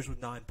the Bears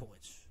with 9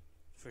 points.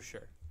 For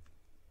sure.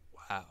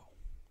 Wow.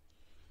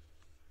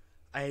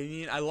 I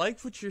mean, I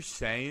like what you're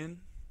saying,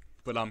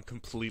 but I'm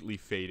completely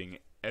fading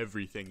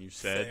everything you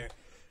said. Fair.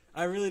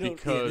 I really don't.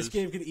 Because this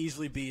game could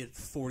easily be a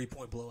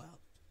 40-point blowout.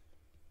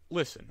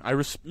 Listen,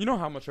 you know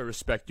how much I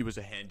respect you as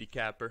a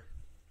handicapper.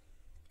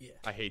 Yeah.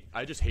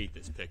 I just hate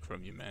this pick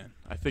from you, man.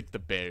 I think the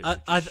Bears.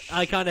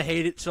 I kind of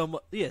hate it so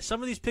much. Yeah,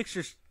 some of these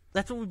pictures.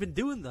 That's what we've been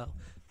doing though.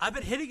 I've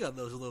been hitting on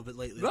those a little bit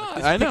lately. No, like,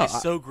 this I know. pick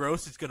is so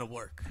gross, it's gonna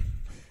work.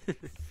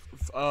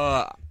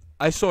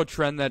 I saw a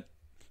trend that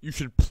you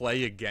should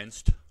play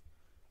against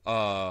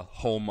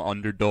home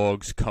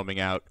underdogs coming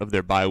out of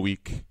their bye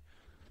week.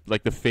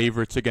 Like the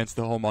favorites against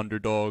the home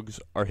underdogs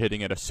are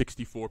hitting at a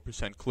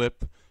 64%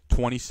 clip,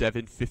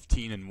 27,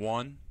 15, and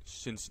 1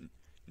 since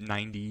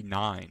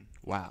 99.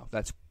 Wow,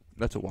 that's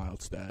a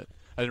wild stat.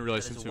 I didn't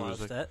realize since it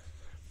was like.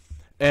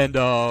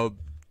 And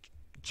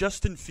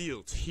Justin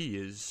Fields, he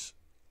is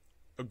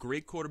a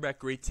great quarterback,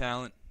 great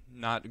talent,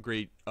 not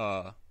great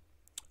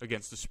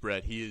against the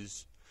spread. He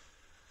is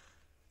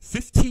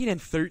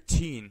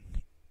 15-13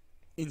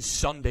 in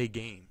Sunday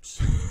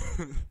games.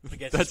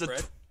 Against the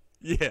spread?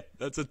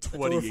 That's a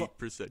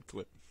 28%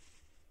 clip.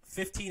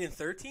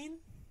 15-13?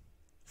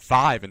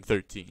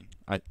 5-13.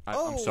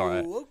 I'm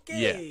sorry.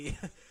 Okay.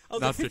 Yeah. Oh,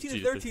 the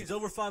 15-13 is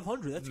over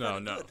 500. That's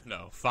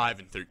no.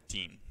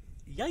 5-13.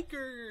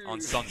 Yikers.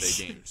 On Sunday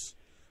games.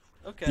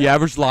 Okay. The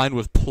average line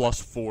was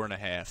plus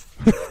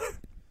 4.5.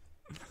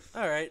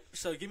 All right.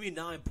 So give me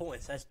 9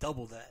 points. That's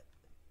double that.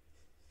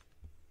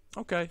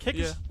 Okay.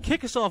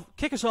 Kick us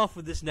off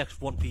with this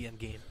next 1 p.m.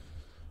 game.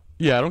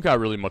 Yeah, I don't got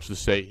really much to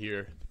say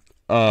here.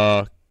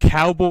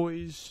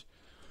 Cowboys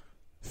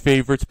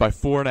favorites by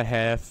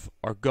 4.5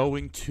 are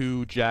going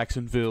to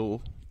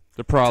Jacksonville.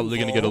 They're probably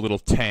going to get a little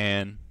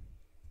tan.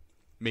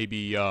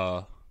 Maybe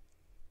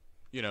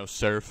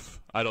surf.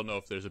 I don't know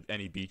if there's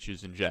any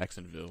beaches in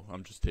Jacksonville.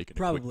 I'm just taking a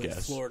quick guess.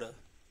 Probably Florida.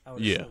 I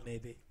would assume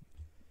maybe.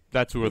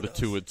 That's where the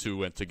 2 and 2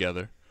 went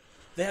together.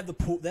 They have the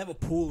pool. They have a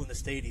pool in the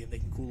stadium. They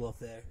can cool off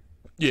there.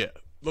 Yeah,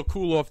 they'll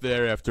cool off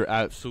there after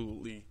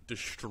absolutely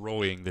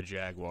destroying the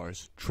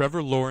Jaguars.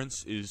 Trevor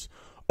Lawrence is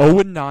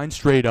 0-9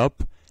 straight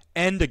up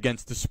and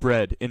against the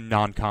spread in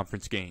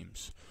non-conference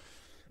games.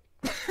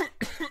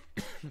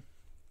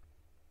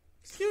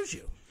 Excuse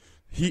you.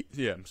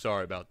 I'm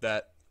sorry about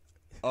that.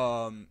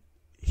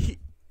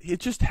 He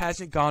just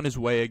hasn't gone his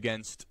way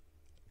against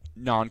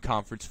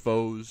non-conference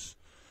foes.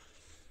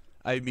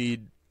 I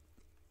mean,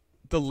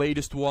 the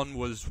latest one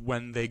was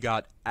when they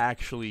got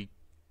actually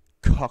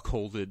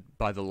cuckolded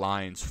by the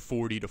Lions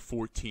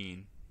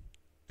 40-14.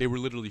 They were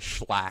literally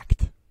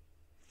shellacked.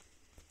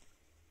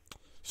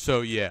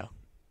 So yeah,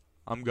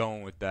 I'm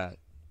going with that.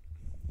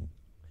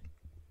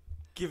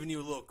 Giving you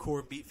a little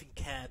corned beef and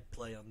cab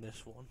play on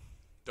this one.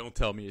 Don't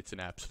tell me it's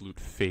an absolute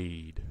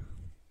fade.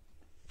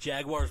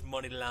 Jaguars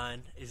money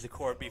line is the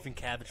corned beef and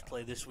cabbage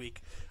play this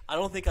week. I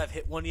don't think I've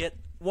hit one yet.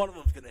 One of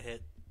them's gonna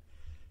hit.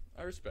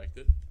 I respect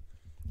it.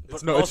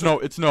 But it's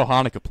no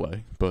Hanukkah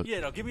play, but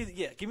give me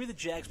the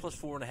Jags plus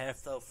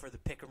 4.5 though for the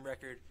pick'em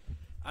record.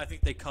 I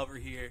think they cover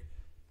here.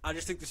 I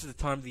just think this is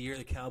the time of the year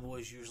the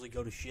Cowboys usually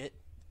go to shit.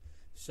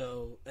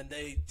 So, and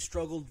they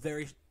struggled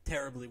very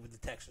terribly with the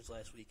Texans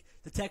last week.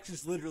 The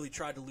Texans literally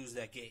tried to lose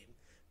that game.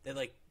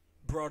 They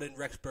brought in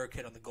Rex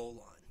Burkhead on the goal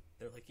line.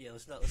 They're like, yeah,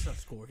 let's not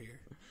score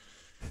here.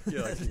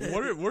 Yeah,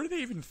 what are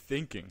they even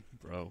thinking,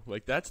 bro?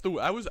 Like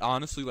I was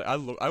honestly I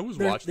was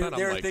watching that.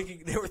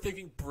 They were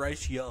thinking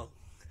Bryce Young.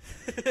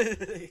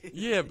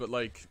 Yeah, but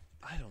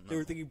I don't know. They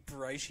were thinking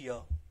Bryce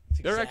Young.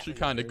 They're actually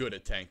kind of good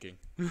at tanking.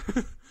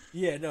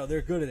 Yeah, no,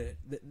 they're good at it.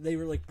 They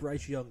were like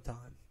Bryce Young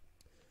time.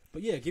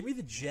 But yeah, give me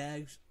the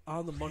Jags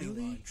on the money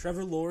line.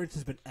 Trevor Lawrence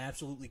has been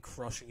absolutely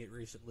crushing it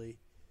recently.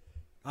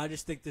 I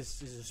just think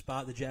this is a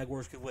spot the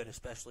Jaguars could win,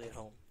 especially at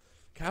home.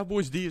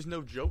 Cowboys D is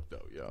no joke,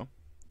 though, yo.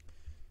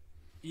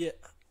 Yeah,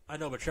 I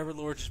know, but Trevor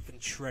Lawrence has been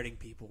shredding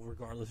people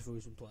regardless of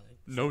who's been playing.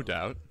 No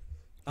doubt.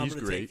 He's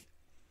great. Take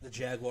the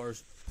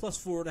Jaguars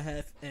plus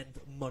 4.5 and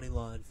money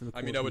line for the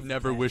I would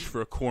never wish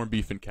for a corned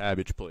beef and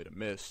cabbage play to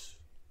miss.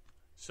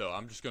 So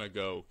I'm just going to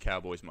go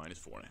Cowboys minus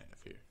 4.5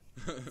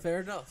 here.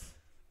 Fair enough.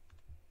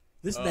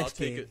 This next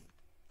game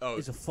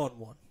is a fun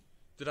one.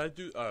 Did I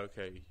do? Oh,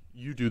 okay.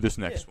 You do this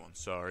next one.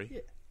 Sorry.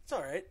 Yeah, it's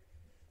all right.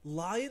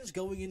 Lions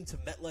going into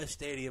MetLife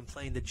Stadium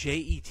playing the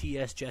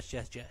Jets. Jets.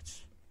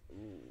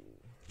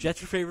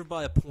 Jets are favored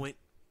by a point.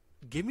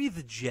 Give me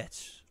the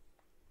Jets.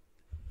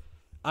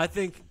 I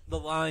think the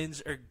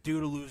Lions are due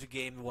to lose a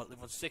game. They've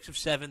won 6 of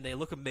 7. They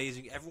look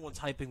amazing. Everyone's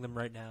hyping them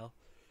right now.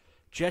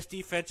 Jets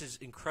defense is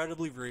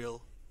incredibly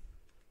real.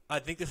 I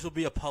think this will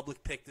be a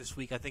public pick this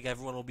week. I think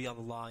everyone will be on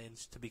the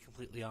Lions, to be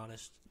completely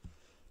honest.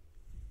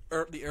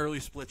 The early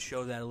splits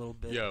show that a little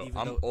bit. Yo, even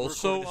I'm though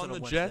also we're on the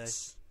Wednesday.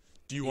 Jets.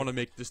 Do you want to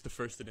make this the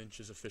first and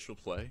inches official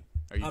play?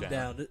 Are you I'm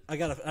down. I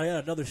got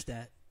another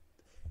stat.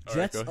 All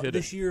Jets right, go hit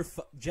this year.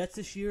 Jets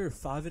this year are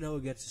 5-0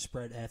 against the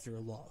spread after a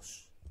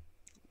loss.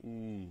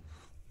 Ooh.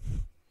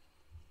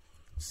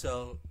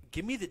 So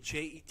give me the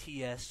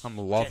Jets. I'm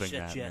loving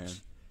Jets, that,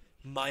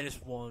 man.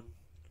 -1.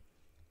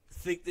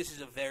 Think this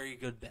is a very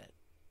good bet.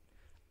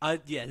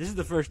 This is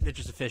the first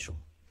Niches official.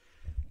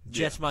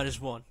 Jets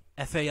 -1.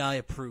 FAI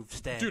approved.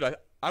 Stand. Dude,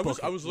 I was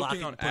Book it. Lock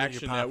looking it, on put it in your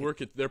Action pocket.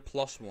 Network. They're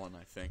 +1,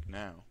 I think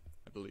now.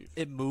 I believe.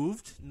 It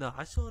moved? No,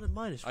 I saw it at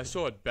 -1. I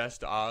saw it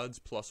best odds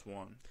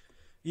 +1.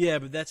 Yeah,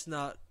 but that's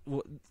not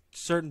what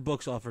certain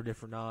books offer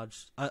different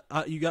odds.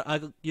 You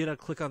gotta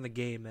click on the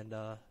game and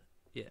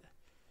yeah.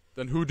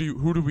 Then who do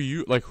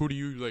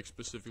you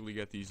specifically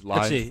get these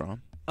Let's see. lines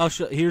from? I'll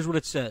show. Here's what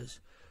it says.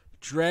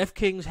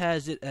 DraftKings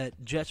has it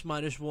at Jets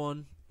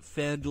 -1.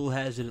 FanDuel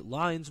has it at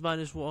Lions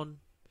 -1.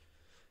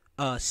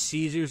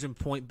 Caesars and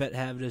PointBet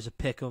have it as a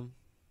pick'em.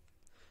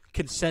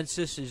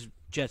 Consensus is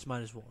Jets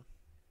 -1.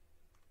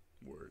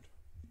 Word.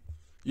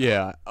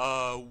 Yeah.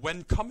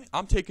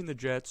 I'm taking the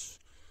Jets.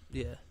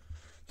 Yeah.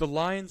 The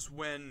Lions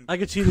I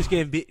could see this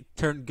game going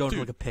to Dude.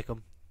 like a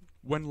pick'em.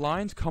 When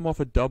Lions come off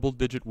a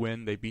double-digit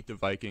win, they beat the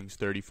Vikings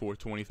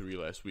 34-23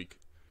 last week.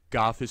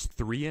 Goff is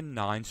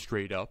 3-9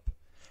 straight up,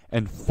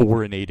 and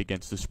 4-8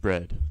 against the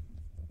spread.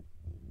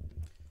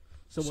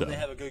 So when they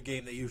have a good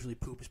game, they usually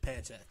poop his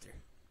pants after.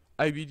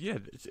 I mean, yeah,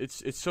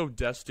 it's so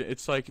destined.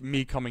 It's like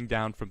me coming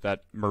down from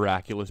that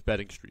miraculous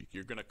betting streak.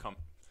 You're gonna come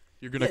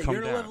You're down,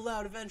 gonna level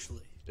out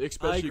eventually.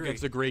 especially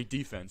against a great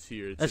defense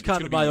here. That's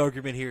kind of my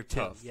argument here too.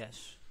 tough.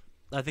 Yes,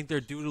 I think they're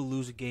due to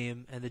lose a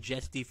game, and the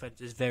Jets' defense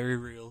is very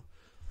real.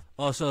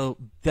 Also,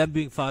 them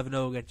being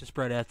 5-0 against the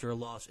spread after a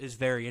loss is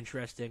very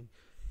interesting,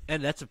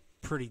 and that's a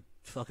pretty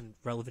fucking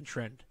relevant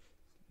trend.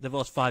 They've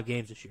lost 5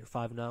 games this year,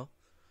 5-0.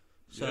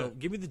 So Yeah.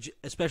 give me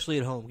especially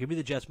at home, give me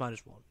the Jets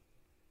 -1.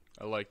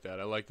 I like that.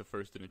 I like the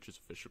first and inches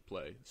official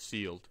play.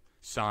 Sealed,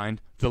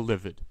 signed,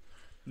 delivered.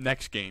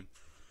 Next game.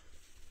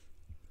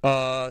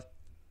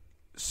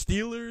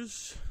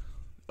 Steelers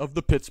of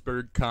the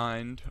Pittsburgh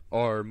kind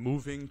are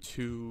moving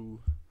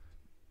to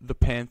the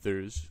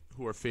Panthers,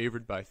 who are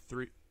favored by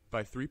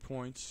 3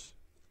 points.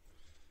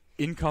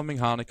 Incoming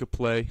Hanukkah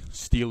play,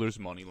 Steelers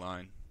money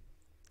line.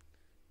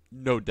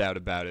 No doubt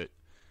about it.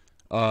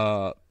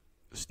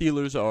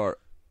 Steelers are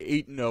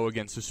 8-0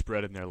 against the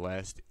spread in their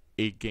last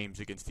 8 games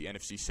against the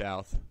NFC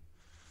South.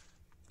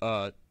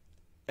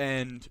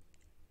 And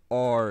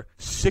are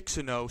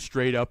 6-0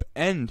 straight up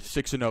and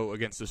 6-0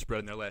 against the spread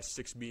in their last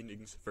 6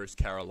 meetings versus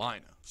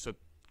Carolina. So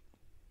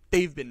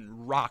they've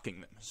been rocking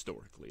them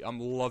historically. I'm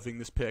loving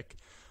this pick.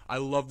 I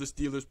love the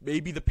Steelers.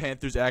 Maybe the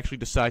Panthers actually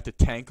decide to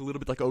tank a little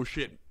bit, like, oh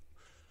shit,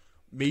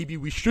 maybe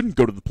we shouldn't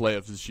go to the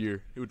playoffs this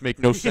year. It would make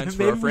no sense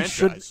for our Maybe we franchise.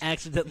 shouldn't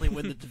accidentally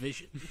win the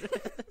division.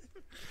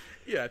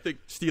 Yeah, I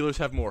think Steelers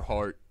have more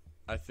heart.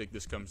 I think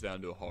this comes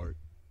down to a heart.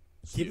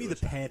 Give me the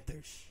Steelers.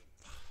 Panthers.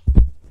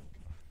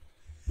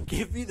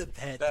 Give me the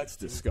Panthers. That's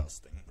dude.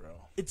 disgusting,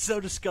 bro. It's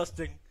so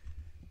disgusting.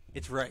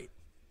 It's right.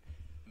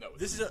 No, it's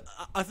This is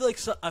I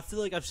feel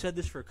like I've said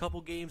this for a couple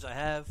games. I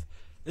have.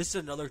 This is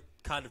another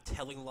kind of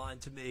telling line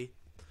to me.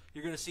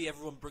 You're gonna see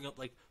everyone bring up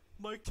like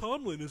Mike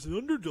Tomlin is an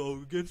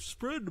underdog against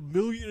spread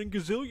 1,000,000 and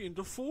gazillion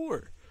to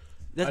 4.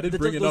 I didn't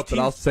bring it up, but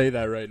I'll say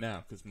that right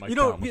now because Mike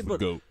Tomlin's the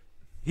GOAT.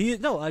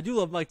 I do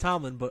love Mike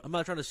Tomlin, but I'm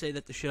not trying to say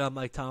that the shit on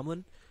Mike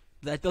Tomlin.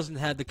 That doesn't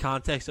have the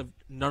context of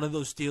none of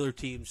those Steeler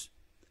teams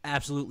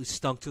absolutely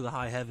stunk to the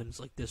high heavens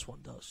like this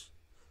one does.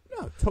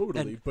 No,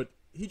 totally, And- but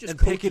he just And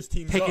coaches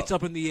teams Pickett's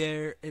up in the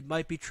air. It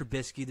might be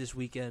Trubisky this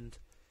weekend.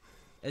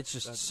 It's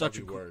just That's such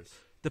a probably worse.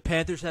 The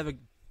Panthers have a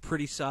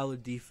pretty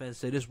solid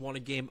defense. They just won a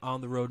game on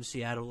the road in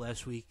Seattle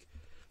last week.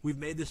 We've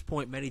made this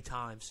point many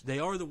times. They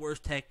are the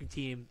worst tanking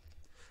team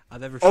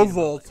I've ever seen Of in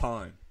my all life.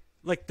 time.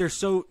 Like they're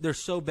so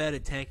bad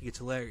at tanking. It's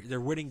hilarious.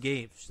 They're winning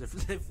games.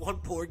 They've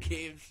won 4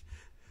 games.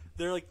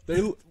 They're like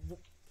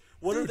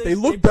what are they? They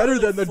look they better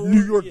play than the like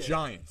New 4 York yeah.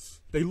 Giants.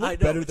 They I look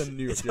know, better than the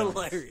New York It's Giants.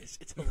 hilarious.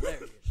 It's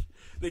hilarious.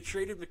 They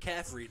traded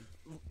McCaffrey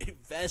and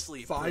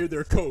vastly improved. Fire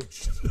their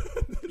coach.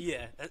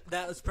 Yeah,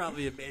 that was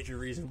probably a major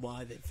reason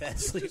why they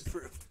vastly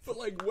improved. But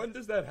like, when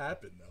does that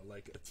happen though?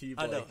 Like a team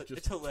I know, like just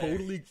it's hilarious.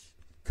 totally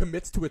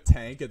commits to a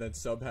tank and then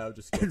somehow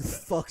just And gets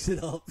that. fucks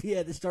it up.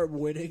 Yeah, to start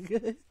winning.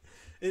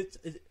 It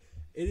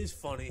is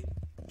funny.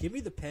 Give me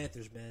the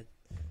Panthers, man.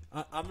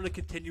 I'm going to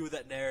continue with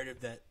that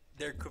narrative that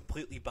they're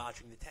completely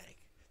botching the tank.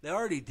 They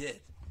already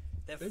did.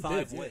 They have They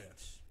 5 did, yeah.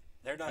 wins.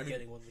 They're not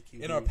getting one of the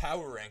QB. In our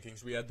power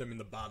rankings, we had them in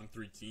the bottom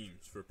 3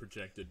 teams for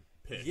projected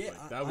pick. Yeah,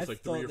 like, that was I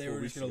like thought 3 or they 4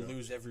 were weeks just going ago. to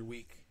lose every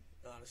week.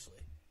 honestly.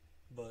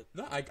 But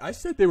No, I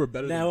said they were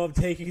better. now I'm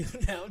taking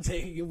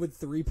it with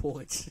 3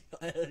 points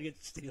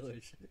against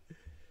Steelers.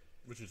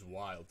 Which is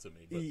wild to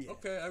me. But Yeah.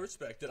 okay, I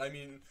respect it. I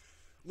mean,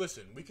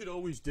 listen, we could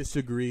always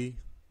disagree.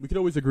 We could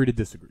always agree to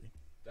disagree.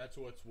 That's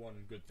what's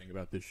one good thing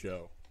about this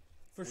show.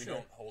 For we sure.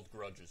 don't hold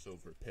grudges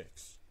over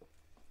picks.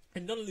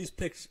 And none of these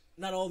picks,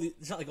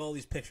 it's not like all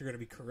these picks are going to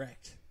be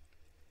correct.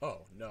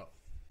 Oh no,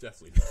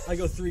 definitely not. I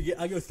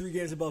go three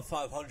games above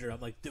 500.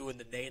 I'm like doing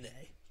the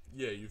nay-nay.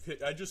 Yeah, you've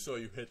hit. I just saw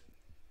you hit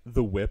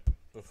the whip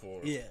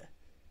before. Yeah,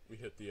 we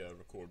hit the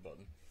record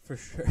button. for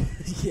sure.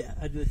 Yeah,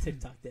 I did the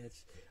TikTok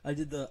dance. I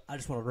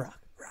just want to rock.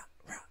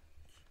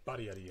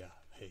 Body yada yada.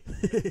 Hey.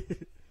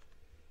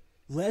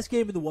 Last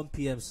game of the 1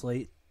 p.m.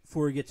 slate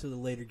before we get to the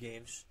later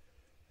games.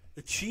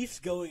 The Chiefs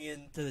going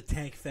into the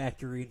Tank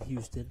Factory in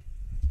Houston.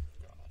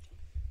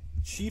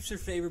 Chiefs are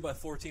favored by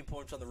 14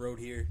 points on the road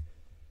here.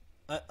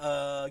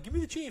 Give me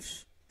the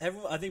Chiefs.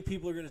 I think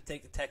people are going to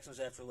take the Texans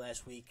after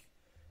last week,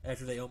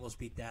 after they almost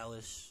beat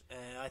Dallas,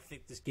 and I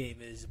think this game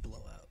is a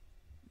blowout.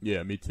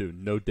 Yeah, me too.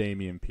 No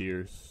Damian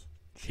Pierce.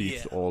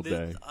 Chiefs all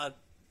day.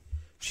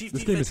 Chiefs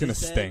This game is going to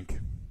stink.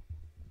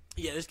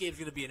 Yeah, this game's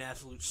going to be an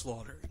absolute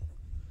slaughter.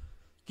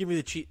 Give me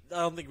the Chiefs. I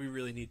don't think we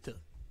really need to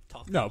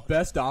talk. No, about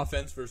best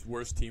offense versus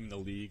worst team in the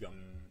league.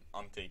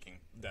 I'm taking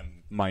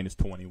them minus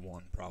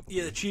 21 probably.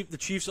 Yeah, the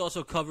Chiefs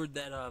also covered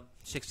that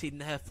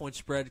 16.5 point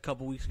spread a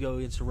couple weeks ago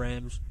against the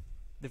Rams.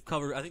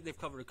 I think they've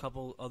covered a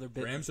couple other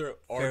big. Rams are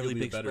fairly arguably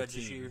big a better spreads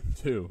this team year.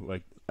 too.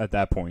 Like at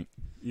that point,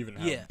 even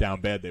how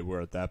down bad they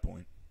were at that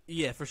point.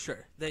 Yeah, for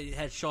sure. They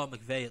had Sean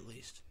McVay at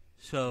least.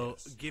 So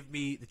Yes. give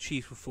me the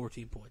Chiefs with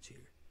 14 points here.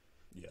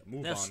 Yeah,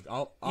 move That's-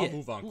 on. I'll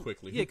move on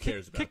quickly. Who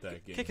cares about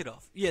that game? Kick it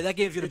off. Yeah, that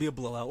game's going to be a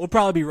blowout. We'll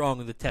probably be wrong,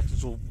 and the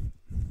Texans will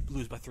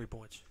lose by 3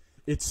 points.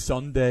 It's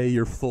Sunday.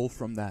 You're full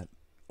from that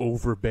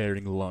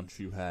overbearing lunch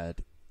you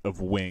had of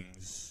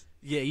wings.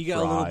 Yeah, you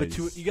got fries.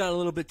 a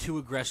little bit too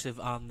aggressive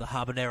on the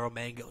habanero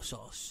mango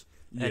sauce,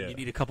 and Yeah. you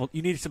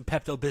need some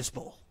Pepto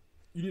Bismol.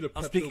 You need a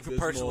I'm speaking from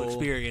personal Pepto-Bismol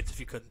experience, if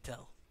you couldn't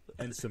tell.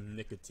 and some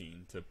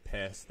nicotine to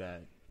pass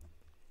that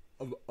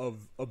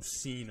of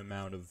obscene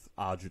amount of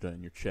agita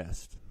in your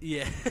chest.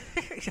 Yeah,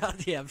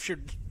 God, yeah, I'm sure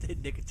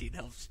nicotine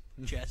helps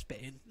chest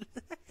pain.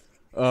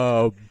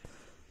 The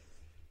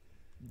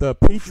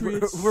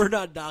Patriots. We're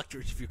not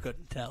doctors, if you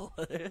couldn't tell.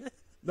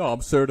 No,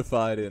 I'm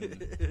certified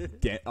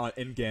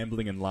in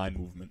gambling and line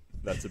movement.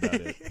 That's about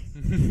it.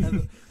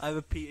 I have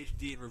a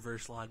PhD in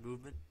reverse line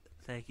movement.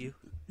 Thank you.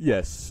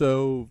 Yes,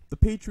 so the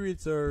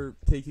Patriots are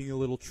taking a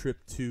little trip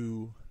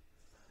to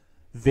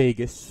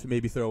Vegas,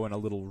 maybe throw in a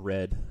little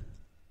red,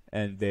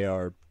 and they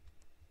are.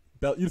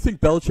 You think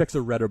Belichick's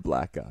a red or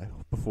black guy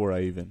before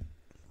I even,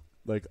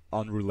 like,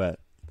 on roulette?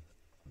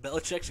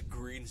 Belichick's a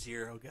green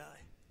zero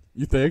guy.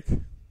 You think?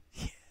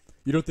 Yeah.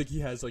 You don't think he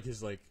has like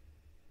his like?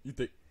 You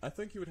think? I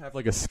think he would have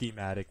like a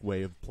schematic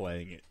way of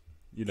playing it.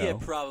 You know? Yeah,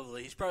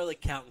 probably. He's probably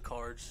like counting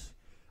cards.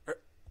 Or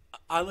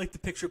I like to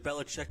picture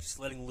Belichick just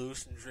letting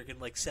loose and drinking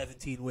like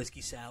 17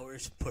 whiskey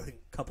sours, and putting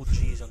a couple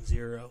G's on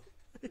zero.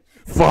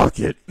 Fuck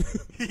it.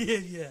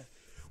 Yeah.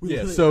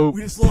 Yeah, so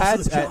we just lost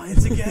Pat's to the at-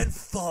 Giants again.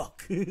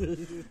 Fuck.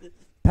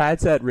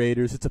 Pat's at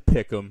Raiders. It's a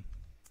pick'em.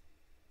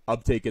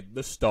 I'm taking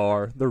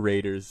the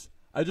Raiders.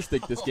 I just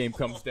think this game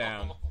comes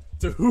down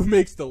to who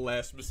makes the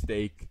last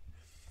mistake.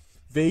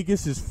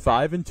 Vegas is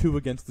 5-2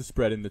 against the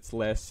spread in its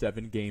last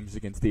 7 games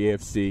against the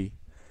AFC,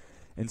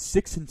 and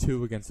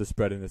 6-2 against the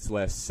spread in its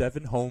last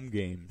 7 home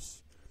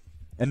games,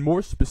 and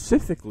more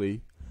specifically,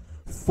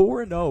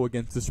 4-0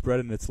 against the spread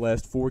in its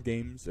last 4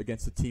 games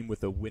against a team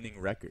with a winning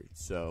record.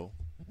 So,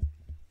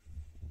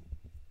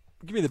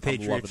 Give me the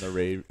Patriots.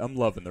 I'm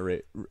loving the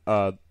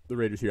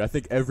Raiders here. I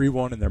think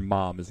everyone and their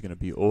mom is going to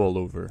be all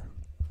over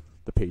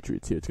the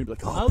Patriots here. It's going to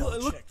be like, oh,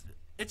 Belichick.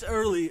 It's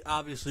early,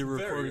 obviously. We're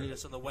Very recording early.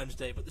 this on the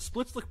Wednesday, but the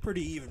splits look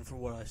pretty even from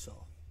what I saw.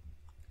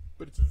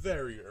 But it's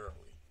very early.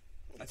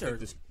 I think early.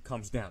 this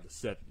comes down to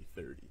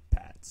 70-30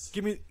 Pats.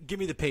 Give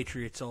me the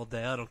Patriots all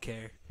day. I don't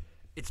care.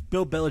 It's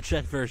Bill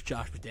Belichick versus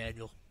Josh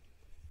McDaniel.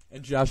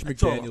 And Josh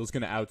That's all. McDaniel is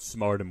going to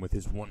outsmart him with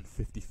his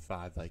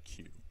 155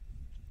 IQ.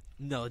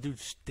 No, dude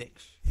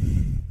stinks.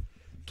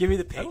 Give me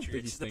the I don't think he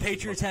Patriots. The stinks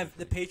Patriots as much have as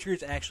the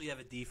Patriots actually have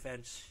a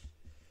defense.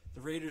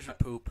 The Raiders are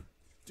poop.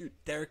 Dude,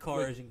 Derek Carr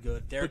like, isn't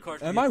good. Derek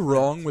Carr's am I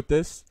wrong with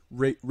this?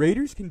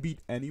 Raiders can beat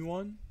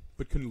anyone,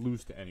 but can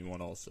lose to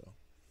anyone also.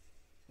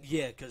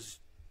 Yeah, because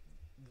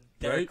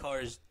Derek Right?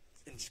 Carr is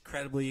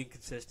incredibly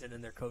inconsistent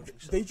in their coaching.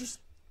 They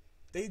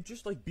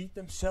just like beat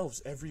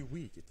themselves every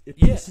week. It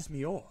Yeah. pisses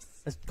me off.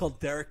 That's called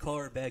Derek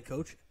Carr and bad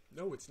coaching.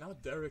 No, it's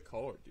not Derek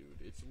Carr,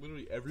 dude. It's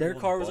literally everyone. Derek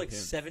Carr was but like him.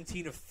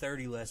 17 of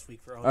 30 last week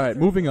for. All right,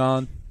 moving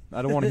on.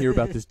 I don't want to hear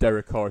about this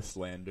Derek Carr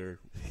slander.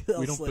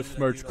 We don't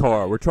besmirch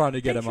Carr. We're trying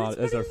to get him on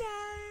as our.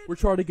 We're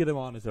trying to get him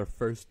on as our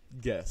first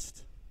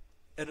guest.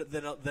 And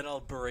then I'll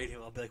berate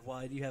him. I'll be like,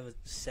 "Why do you have a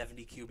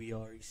 70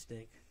 QBR? You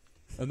stink."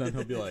 And then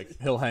he'll be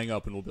like, he'll hang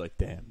up and we'll be like,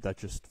 damn, that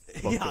just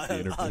fucked Yeah, up the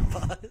interview. I'd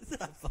fuck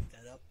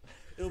that up.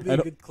 It'll be a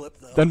And- good clip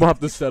though. Then we'll have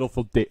to settle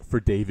for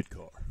David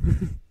Carr,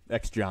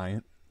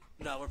 ex-Giant.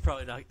 No, we're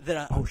probably not.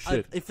 Oh,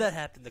 shit. If that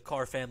happened, the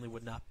Carr family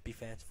would not be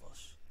fans of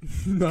us.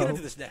 No. Get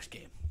into this next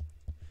game.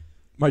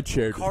 My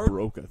chair just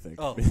broke, I think.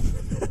 Oh.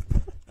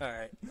 All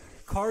right.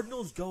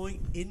 Cardinals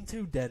going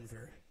into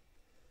Denver.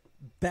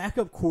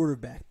 Backup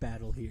quarterback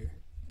battle here.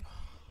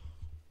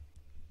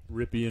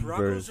 Ripien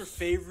Broncos versus... are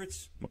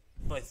favorites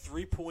by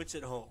 3 points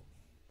at home.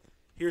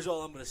 Here's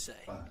all I'm going to say.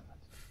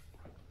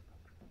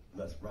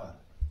 Let's ride.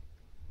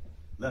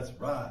 Let's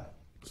ride.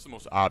 It's the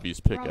most obvious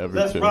pick ever,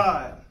 Let's too.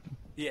 ride.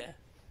 Yeah.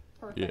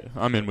 Yeah,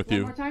 I'm in with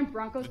you. One more time,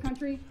 Broncos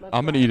country. Let's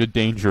I'm going to eat a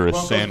dangerous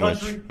Broncos sandwich,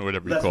 country, or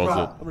whatever he let's calls ride.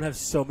 it. I'm going to have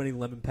so many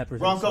lemon peppers.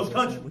 Broncos in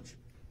country. sandwich.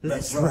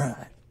 Let's Let's ride.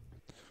 ride.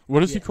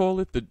 What does he call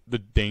it? The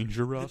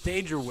dangerous? The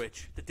Danger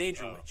Witch. The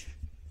Danger Witch.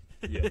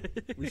 Yeah,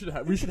 we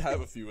should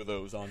have a few of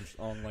those on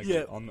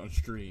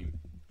stream.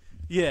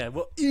 Yeah,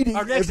 well, Eating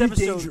our next every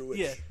episode, Danger Witch.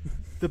 yeah,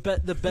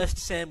 the best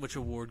sandwich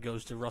award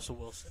goes to Russell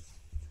Wilson.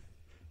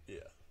 Yeah,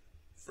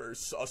 for a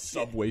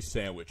Subway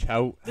sandwich.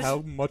 How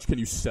much can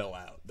you sell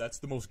out? That's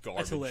the most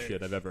garbage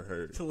shit I've ever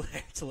heard.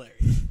 It's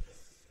hilarious.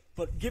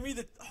 But give me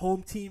the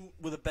home team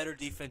with a better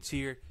defense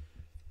here.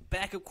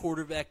 Backup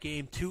quarterback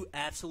game, 2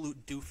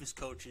 absolute doofus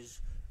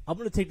coaches. I'm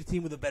going to take the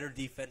team with a better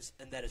defense,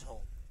 and that is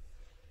home.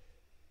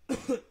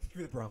 Give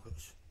me the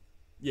Broncos.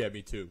 Yeah,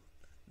 me too.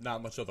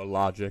 Not much other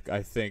logic.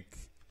 I think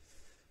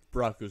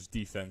Broncos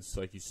defense,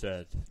 like you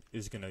said,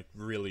 is going to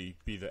really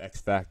be the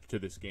X factor to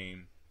this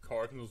game.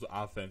 Cardinals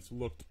offense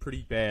looked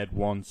pretty bad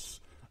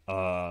once.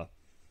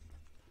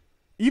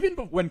 Even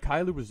when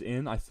Kyler was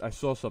in, I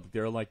saw something.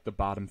 They're like the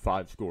bottom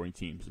 5 scoring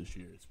teams this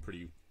year. It's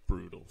pretty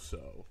brutal.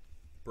 So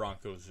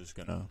Broncos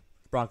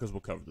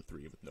will cover the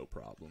 3 with no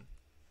problem.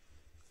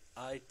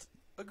 I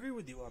agree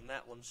with you on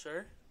that one,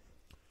 sir.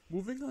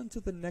 Moving on to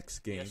the next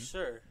game. Yes,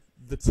 sir.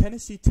 The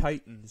Tennessee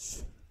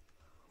Titans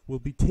will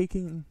be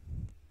taking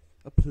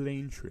a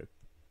plane trip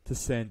to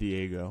San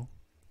Diego,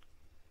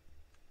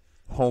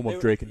 home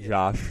of Drake and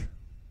Josh.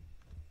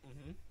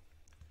 Mm-hmm.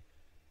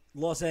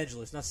 Los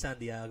Angeles, not San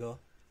Diego.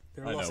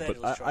 They're I Los know,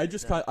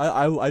 Angeles but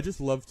I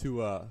just love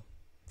to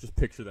just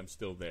picture them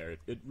still there.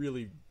 It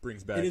really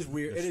brings back. It is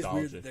weird. Nostalgia. It is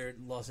weird that they're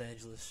in Los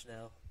Angeles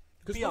now.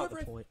 Beyond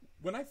the point.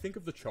 When I think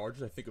of the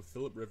Chargers, I think of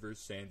Phillip Rivers,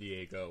 San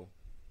Diego.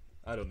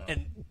 I don't know.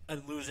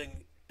 And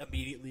losing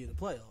immediately in the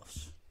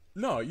playoffs.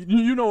 No,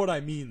 you know what I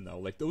mean, though.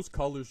 Like, those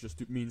colors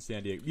just mean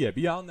San Diego. Yeah,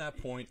 beyond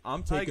that point,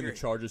 I'm taking the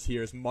Chargers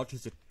here as much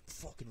as it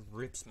fucking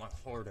rips my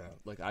heart out.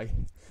 Like,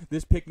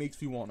 this pick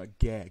makes me want to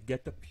gag.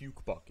 Get the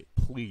puke bucket,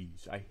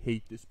 please. I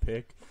hate this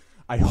pick.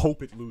 I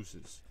hope it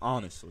loses,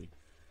 honestly.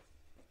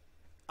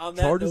 On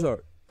that Chargers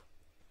note,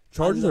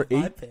 are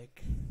my 8.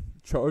 pick.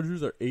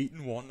 Chargers are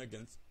 8-1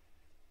 against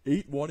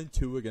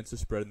 8-1-2 against the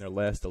spread in their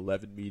last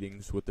 11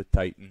 meetings with the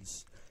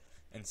Titans,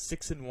 and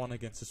 6-1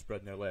 against the spread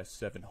in their last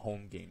 7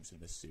 home games in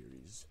this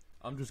series.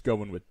 I'm just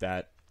going with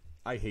that.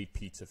 I hate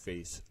Pizza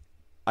Face.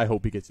 I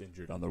hope he gets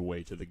injured on their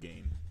way to the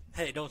game.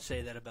 Hey, don't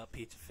say that about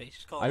Pizza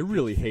Face. I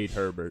really hate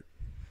Herbert.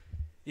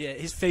 Yeah,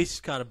 his face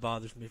kind of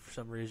bothers me for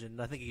some reason.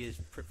 I think he is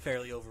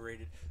fairly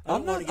overrated.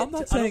 I'm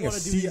not saying a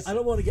season. I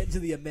don't want to get into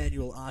the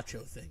Emmanuel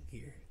Acho thing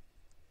here.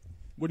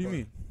 What do you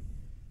mean?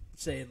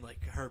 Saying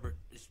like Herbert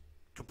is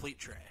complete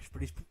trash,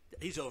 but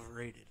he's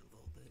overrated a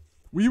little bit.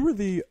 We were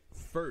the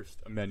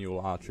first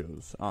Emmanuel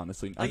Achos,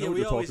 honestly. I know what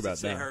you're talking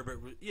about now.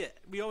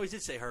 We always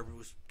did say Herbert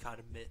was kind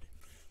of mid.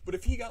 But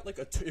if he got like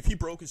if he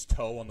broke his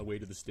toe on the way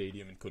to the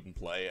stadium and couldn't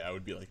play, I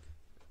would be like,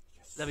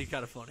 yes. That'd be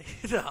kind of funny.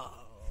 No,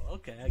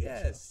 okay, I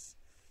guess. So.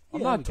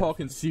 I'm not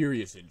talking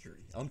serious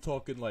injury. I'm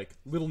talking like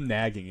little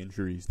nagging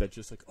injuries that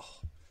just like,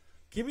 oh,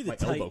 give me the my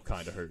Titans. elbow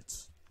kind of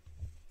hurts.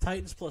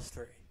 Titans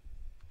 +3.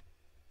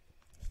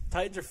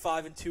 Titans are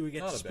 5-2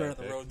 against the spread on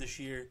the pick. road this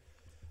year.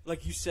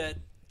 Like you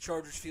said,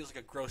 Chargers feels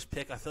like a gross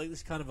pick. I feel like this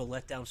is kind of a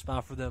letdown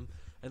spot for them.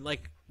 And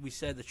like we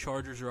said, the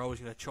Chargers are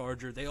always going to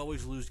charger. They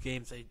always lose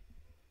games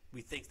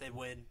we think they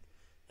win,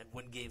 and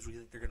win games we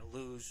think they're going to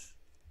lose.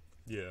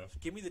 Yeah. So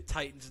give me the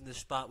Titans in this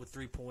spot with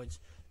 3 points.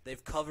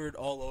 They've covered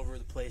all over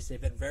the place. They've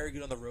been very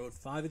good on the road.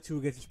 5-2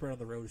 against the spread on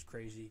the road is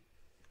crazy.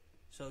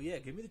 So yeah,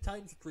 give me the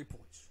Titans with 3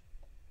 points.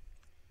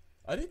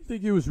 I didn't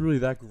think it was really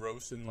that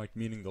gross in like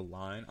meaning the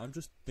line. I'm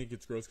just think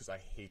it's gross because I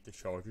hate the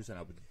Chargers and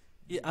I would.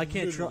 Yeah, I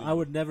can't trust. I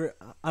would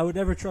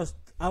never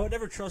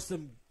trust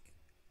them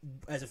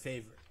as a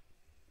favorite.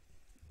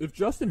 If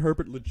Justin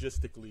Herbert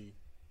logistically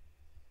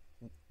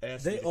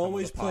asked me They to come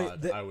always on the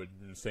play. pod, I would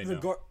say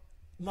no.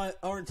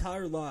 Our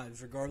entire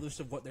lives,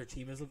 regardless of what their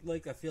team has looked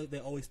like, I feel like they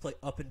always play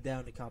up and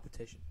down in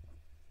competition.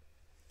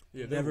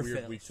 Yeah, they're never weird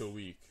fails. week to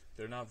week.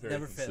 They're not very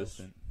Never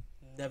consistent.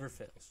 fails. Never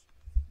fails.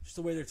 Just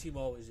the way their team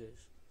always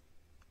is.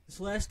 This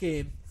last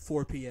game,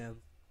 4 p.m.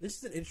 This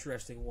is an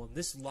interesting one.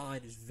 This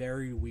line is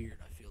very weird,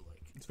 I feel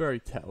like. It's very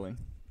telling.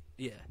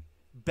 Yeah.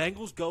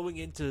 Bengals going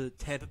into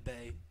Tampa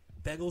Bay.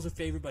 Bengals are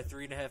favored by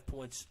 3.5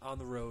 points on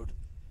the road.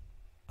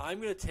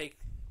 I'm going to take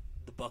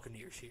the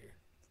Buccaneers here,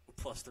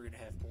 plus 3.5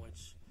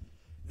 points.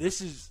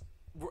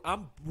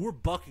 We're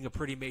bucking a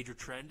pretty major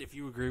trend. If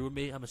you agree with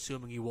me, I'm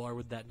assuming you are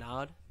with that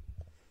nod.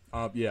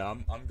 Yeah,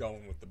 I'm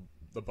going with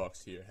the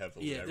Bucs here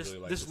heavily. Yeah, I really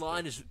like this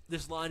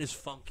line is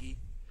funky.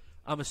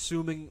 I'm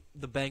assuming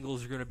the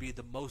Bengals are going to be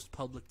the most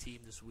public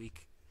team this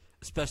week,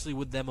 especially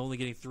with them only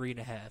getting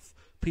 3.5.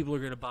 People are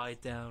going to buy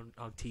it down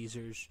on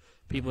teasers.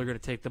 People are going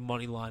to take the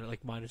money line at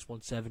like minus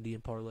 170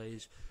 in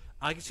parlays.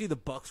 I can see the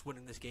Bucs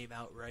winning this game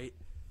outright.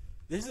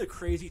 This is a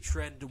crazy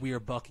trend we are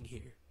bucking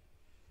here.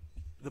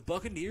 The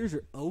Buccaneers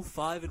are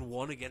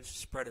 0-5-1 against the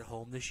spread at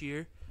home this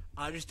year.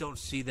 I just don't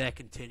see that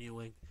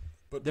continuing.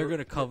 But they're going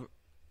to cover.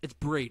 It's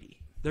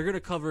Brady. They're going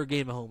to cover a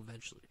game at home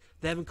eventually.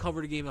 They haven't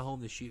covered a game at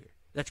home this year.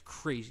 That's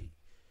crazy.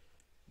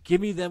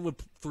 Give me them with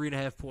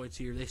 3.5 points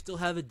here. They still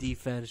have a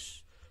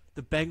defense.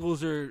 The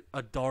Bengals are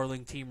a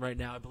darling team right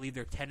now. I believe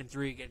they're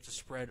 10-3 against the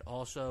spread.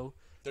 Also,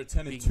 they're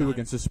 10-2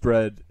 against the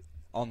spread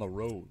on the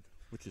road,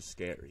 which is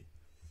scary.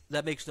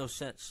 That makes no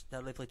sense.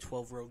 Now they play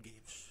 12 road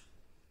games.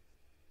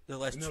 Their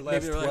last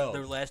 12.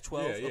 Their last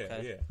 12. Yeah,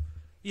 okay.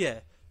 Yeah,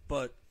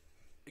 but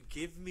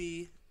give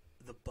me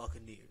the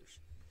Buccaneers.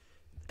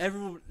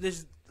 Everyone,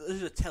 this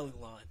is a telling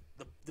line.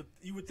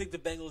 You would think the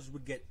Bengals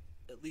would get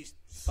at least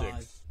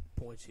 5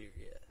 points here.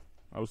 Yeah.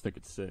 I was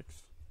thinking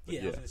 6.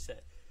 Yeah, I was going to say.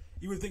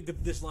 You would think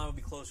that this line would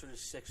be closer to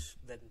 6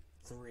 than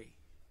 3.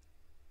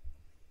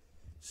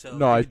 So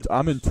no,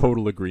 I'm in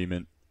total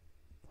agreement.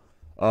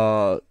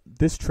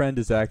 This trend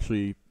is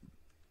actually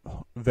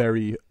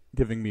very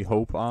giving me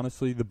hope,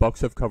 honestly. The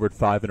Bucs have covered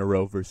 5 in a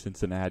row versus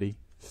Cincinnati,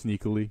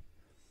 sneakily.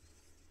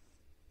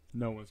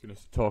 No one's going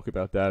to talk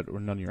about that, or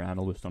none of your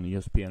analysts on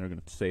ESPN are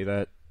going to say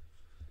that.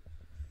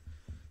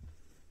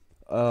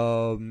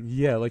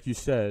 Yeah, like you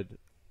said,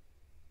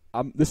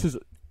 this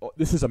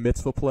is a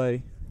mitzvah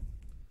play.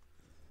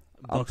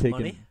 I'm taking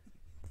money?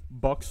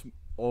 Bucks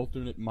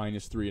alternate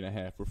minus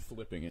 3.5. We're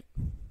flipping it.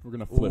 We're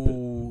gonna flip it.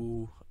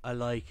 Ooh, I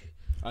like.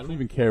 I don't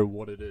even care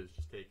what it is.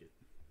 Just take it.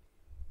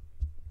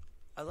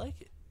 I like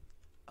it.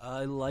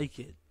 I like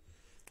it.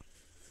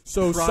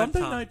 So Prime Sunday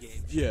time night,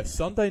 games.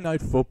 Sunday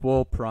night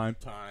football, prime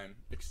time,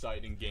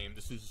 exciting game.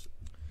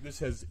 This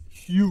has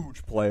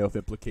huge playoff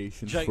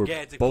implications.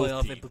 Gigantic for both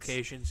playoff teams.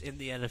 implications in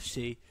the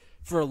NFC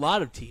for a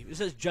lot of teams. It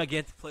says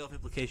gigantic playoff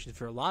implications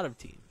for a lot of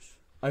teams.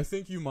 I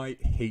think you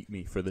might hate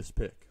me for this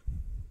pick.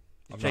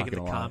 You're I'm taking not the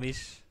gonna lie.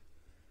 commies.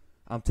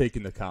 I'm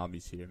taking the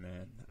commies here,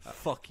 man.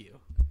 Fuck you.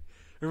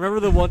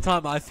 Remember the one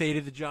time I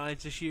faded the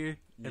Giants this year,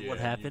 and Yeah, what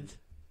happened?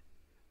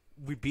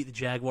 We beat the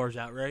Jaguars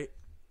outright.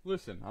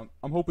 Listen,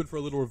 I'm hoping for a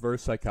little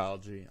reverse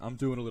psychology. I'm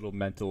doing a little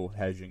mental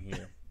hedging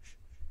here.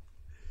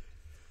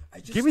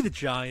 Give me the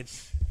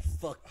Giants.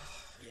 Fuck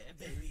yeah,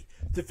 baby.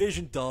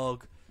 Division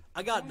dog.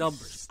 I got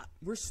numbers.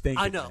 We're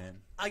stinking, I know. man.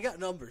 I got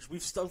numbers.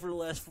 We've stung for the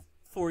last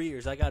 4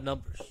 years. I got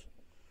numbers.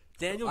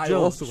 Daniel I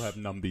Jones. also have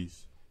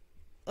numbies.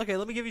 Okay,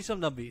 let me give you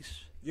some numbies.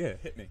 Yeah,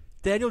 hit me.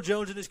 Daniel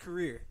Jones in his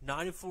career,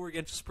 9-4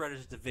 against the spread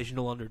as a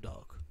divisional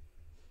underdog.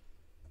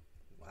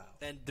 Wow.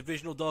 And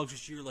divisional dogs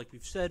this year, like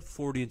we've said,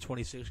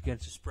 40-26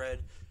 against the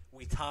spread.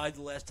 We tied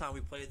the last time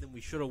we played them.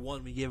 We should have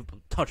won. We gave up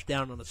a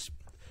touchdown on a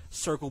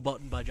circle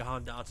button by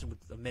Jahan Dotson with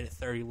a minute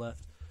 30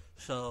 left.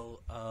 So,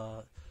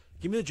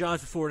 give me the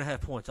Giants for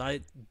 4.5 points.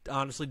 I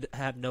honestly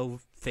have no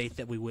faith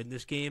that we win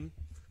this game,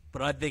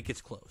 but I think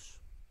it's close.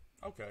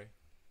 Okay.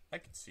 I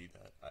can see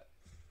that.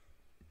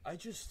 I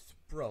just,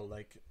 bro,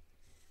 like,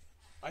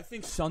 I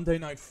think Sunday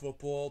night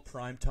football,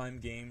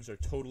 primetime games are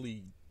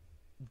totally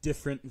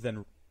different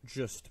than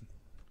just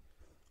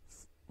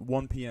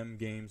 1 p.m.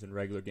 games and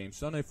regular games.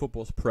 Sunday night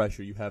football's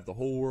pressure. You have the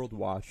whole world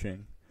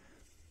watching.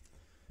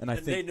 And I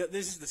think they know,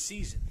 this is the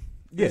season.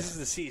 Yeah. This is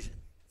the season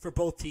for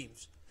both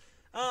teams.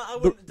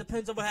 It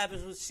depends on what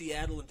happens with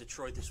Seattle and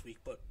Detroit this week,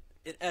 but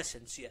in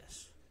essence,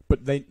 yes.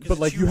 But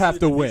like you have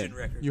to win.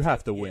 You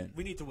have to win.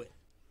 We need to win.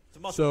 It's a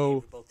must-win So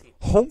game for both teams.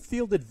 home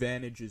field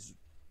advantage has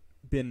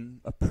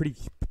been a pretty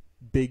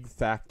big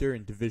factor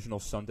in divisional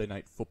Sunday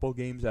night football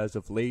games as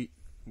of late,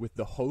 with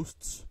the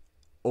hosts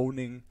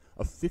owning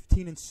a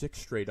 15-6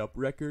 straight up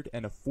record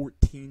and a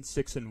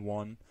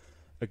 14-6-1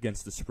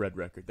 against the spread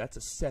record. That's a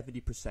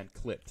 70%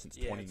 clip since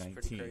 2019.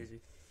 It's pretty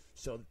crazy.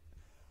 So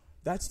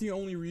that's the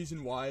only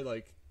reason why,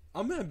 like,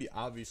 I'm going to be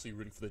obviously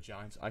rooting for the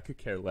Giants. I could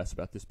care less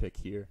about this pick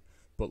here.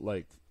 But,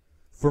 like,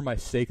 for my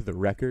sake of the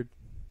record,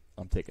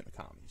 I'm taking the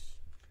commies.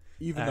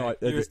 Even though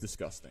it is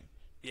disgusting.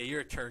 Yeah,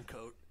 you're a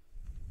turncoat.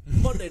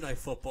 Monday Night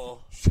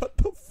Football. Shut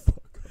the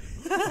fuck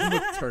up. I'm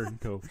a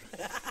turncoat.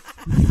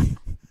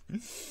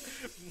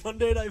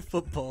 Monday Night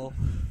Football.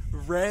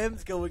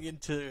 Rams going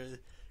into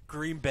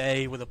Green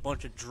Bay with a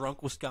bunch of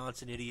drunk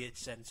Wisconsin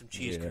idiots and some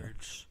cheese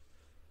curds.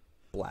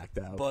 Blacked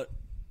out. But,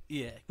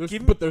 yeah. There's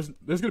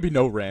going to be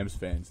no Rams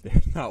fans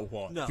there. Not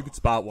one. No. If you could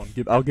spot one,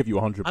 I'll give you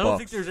 $100. I don't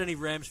think there's any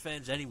Rams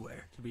fans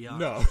anywhere, to be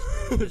honest.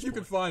 No. If you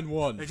can find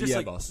one, It's just DM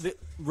like us. the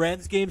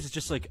Rams games is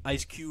just like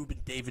Ice Cube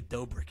and David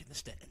Dobrik in the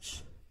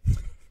stands.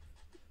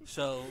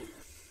 So,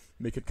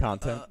 Make it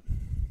content.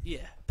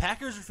 yeah.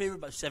 Packers are favored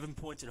by 7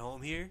 points at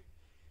home here.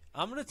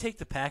 I'm going to take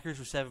the Packers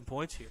for 7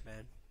 points here,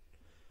 man.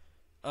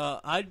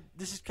 I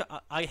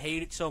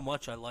hate it so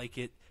much. I like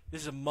it.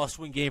 This is a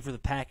must-win game for the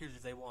Packers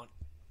if they want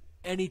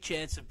any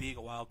chance of being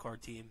a wild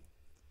card team.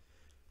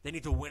 They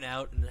need to win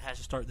out, and it has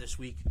to start this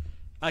week.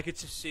 I could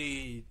just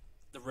see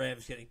the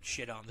Rams getting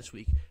shit on this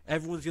week.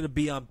 Everyone's going to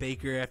be on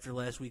Baker after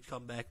last week's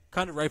comeback.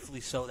 Kind of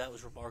rightfully so. That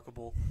was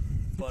remarkable.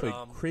 But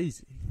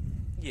crazy.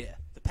 Yeah,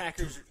 the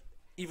Packers,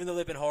 even though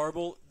they've been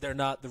horrible, they're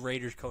not the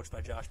Raiders coached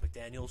by Josh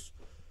McDaniels.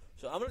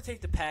 So I'm going to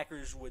take the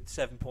Packers with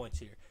 7 points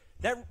here.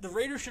 The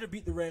Raiders should have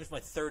beat the Rams by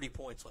 30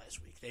 points last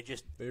week.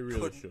 They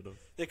really should have.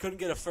 They couldn't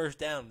get a first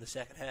down in the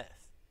second half.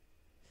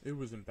 It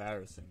was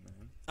embarrassing,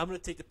 man. I'm going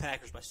to take the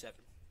Packers by 7.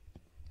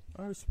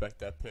 I respect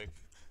that pick,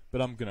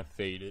 but I'm going to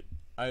fade it.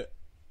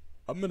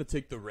 I'm going to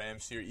take the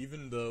Rams here,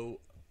 even though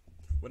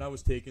when I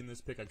was taking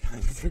this pick, I kind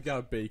of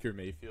forgot Baker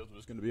Mayfield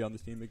was going to be on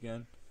this team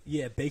again.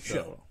 Yeah, Bake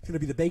Show. It's going to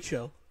be the Bake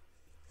Show.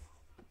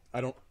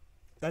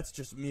 That's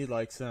just me,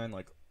 saying,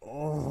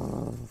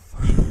 oh.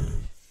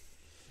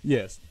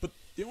 Yes, but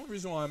the only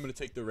reason why I'm going to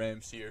take the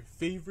Rams here,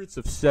 favorites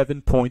of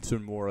 7 points or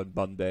more on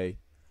Monday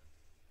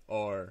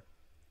are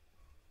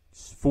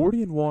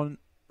 41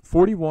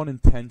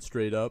 and 10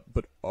 straight up,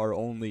 but are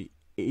only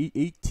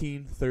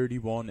 18,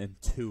 31, and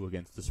 2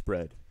 against the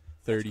spread.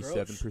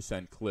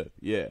 37% clip.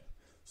 Yeah.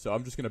 So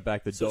I'm just going to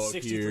back the dog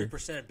 63% here.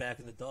 63%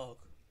 backing the dog.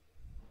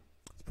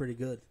 It's pretty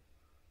good.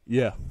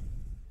 Yeah.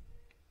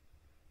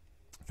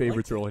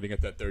 Favorites are only hitting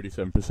at that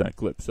 37%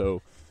 clip.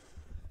 So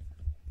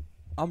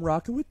I'm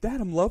rocking with that.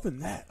 I'm loving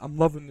that. I'm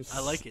loving this. I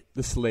like it.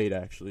 The slate,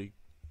 actually.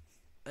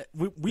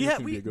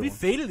 We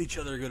faded each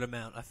other a good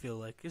amount, I feel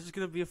like. This is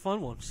going to be a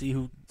fun one. See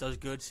who does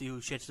good, see who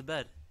shits the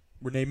bed.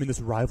 We're naming this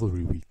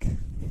Rivalry Week.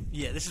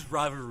 Yeah, this is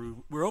Rivalry.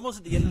 We're almost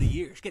at the end of the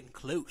year. It's getting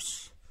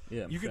close.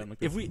 Yeah, if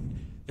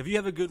you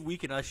have a good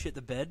week and I shit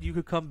the bed, you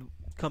could come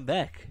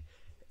back.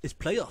 It's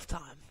playoff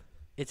time.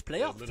 It's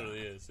playoff time. It literally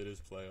is. It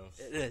is playoffs.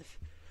 It is.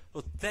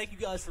 Well, thank you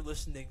guys for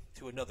listening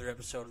to another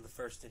episode of the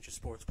First Inch of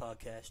Sports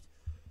podcast.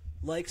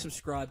 Like,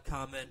 subscribe,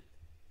 comment,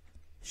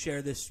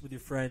 share this with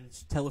your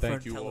friends. Tell a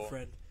friend, tell a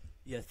friend.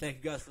 Yeah,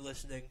 thank you guys for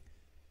listening.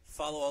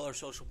 Follow all our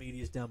social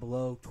medias down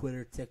below,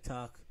 Twitter,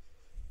 TikTok.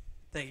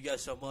 Thank you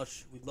guys so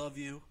much. We love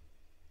you.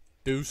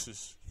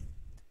 Deuces.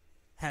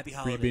 Happy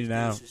holidays.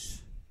 Out.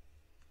 Deuces.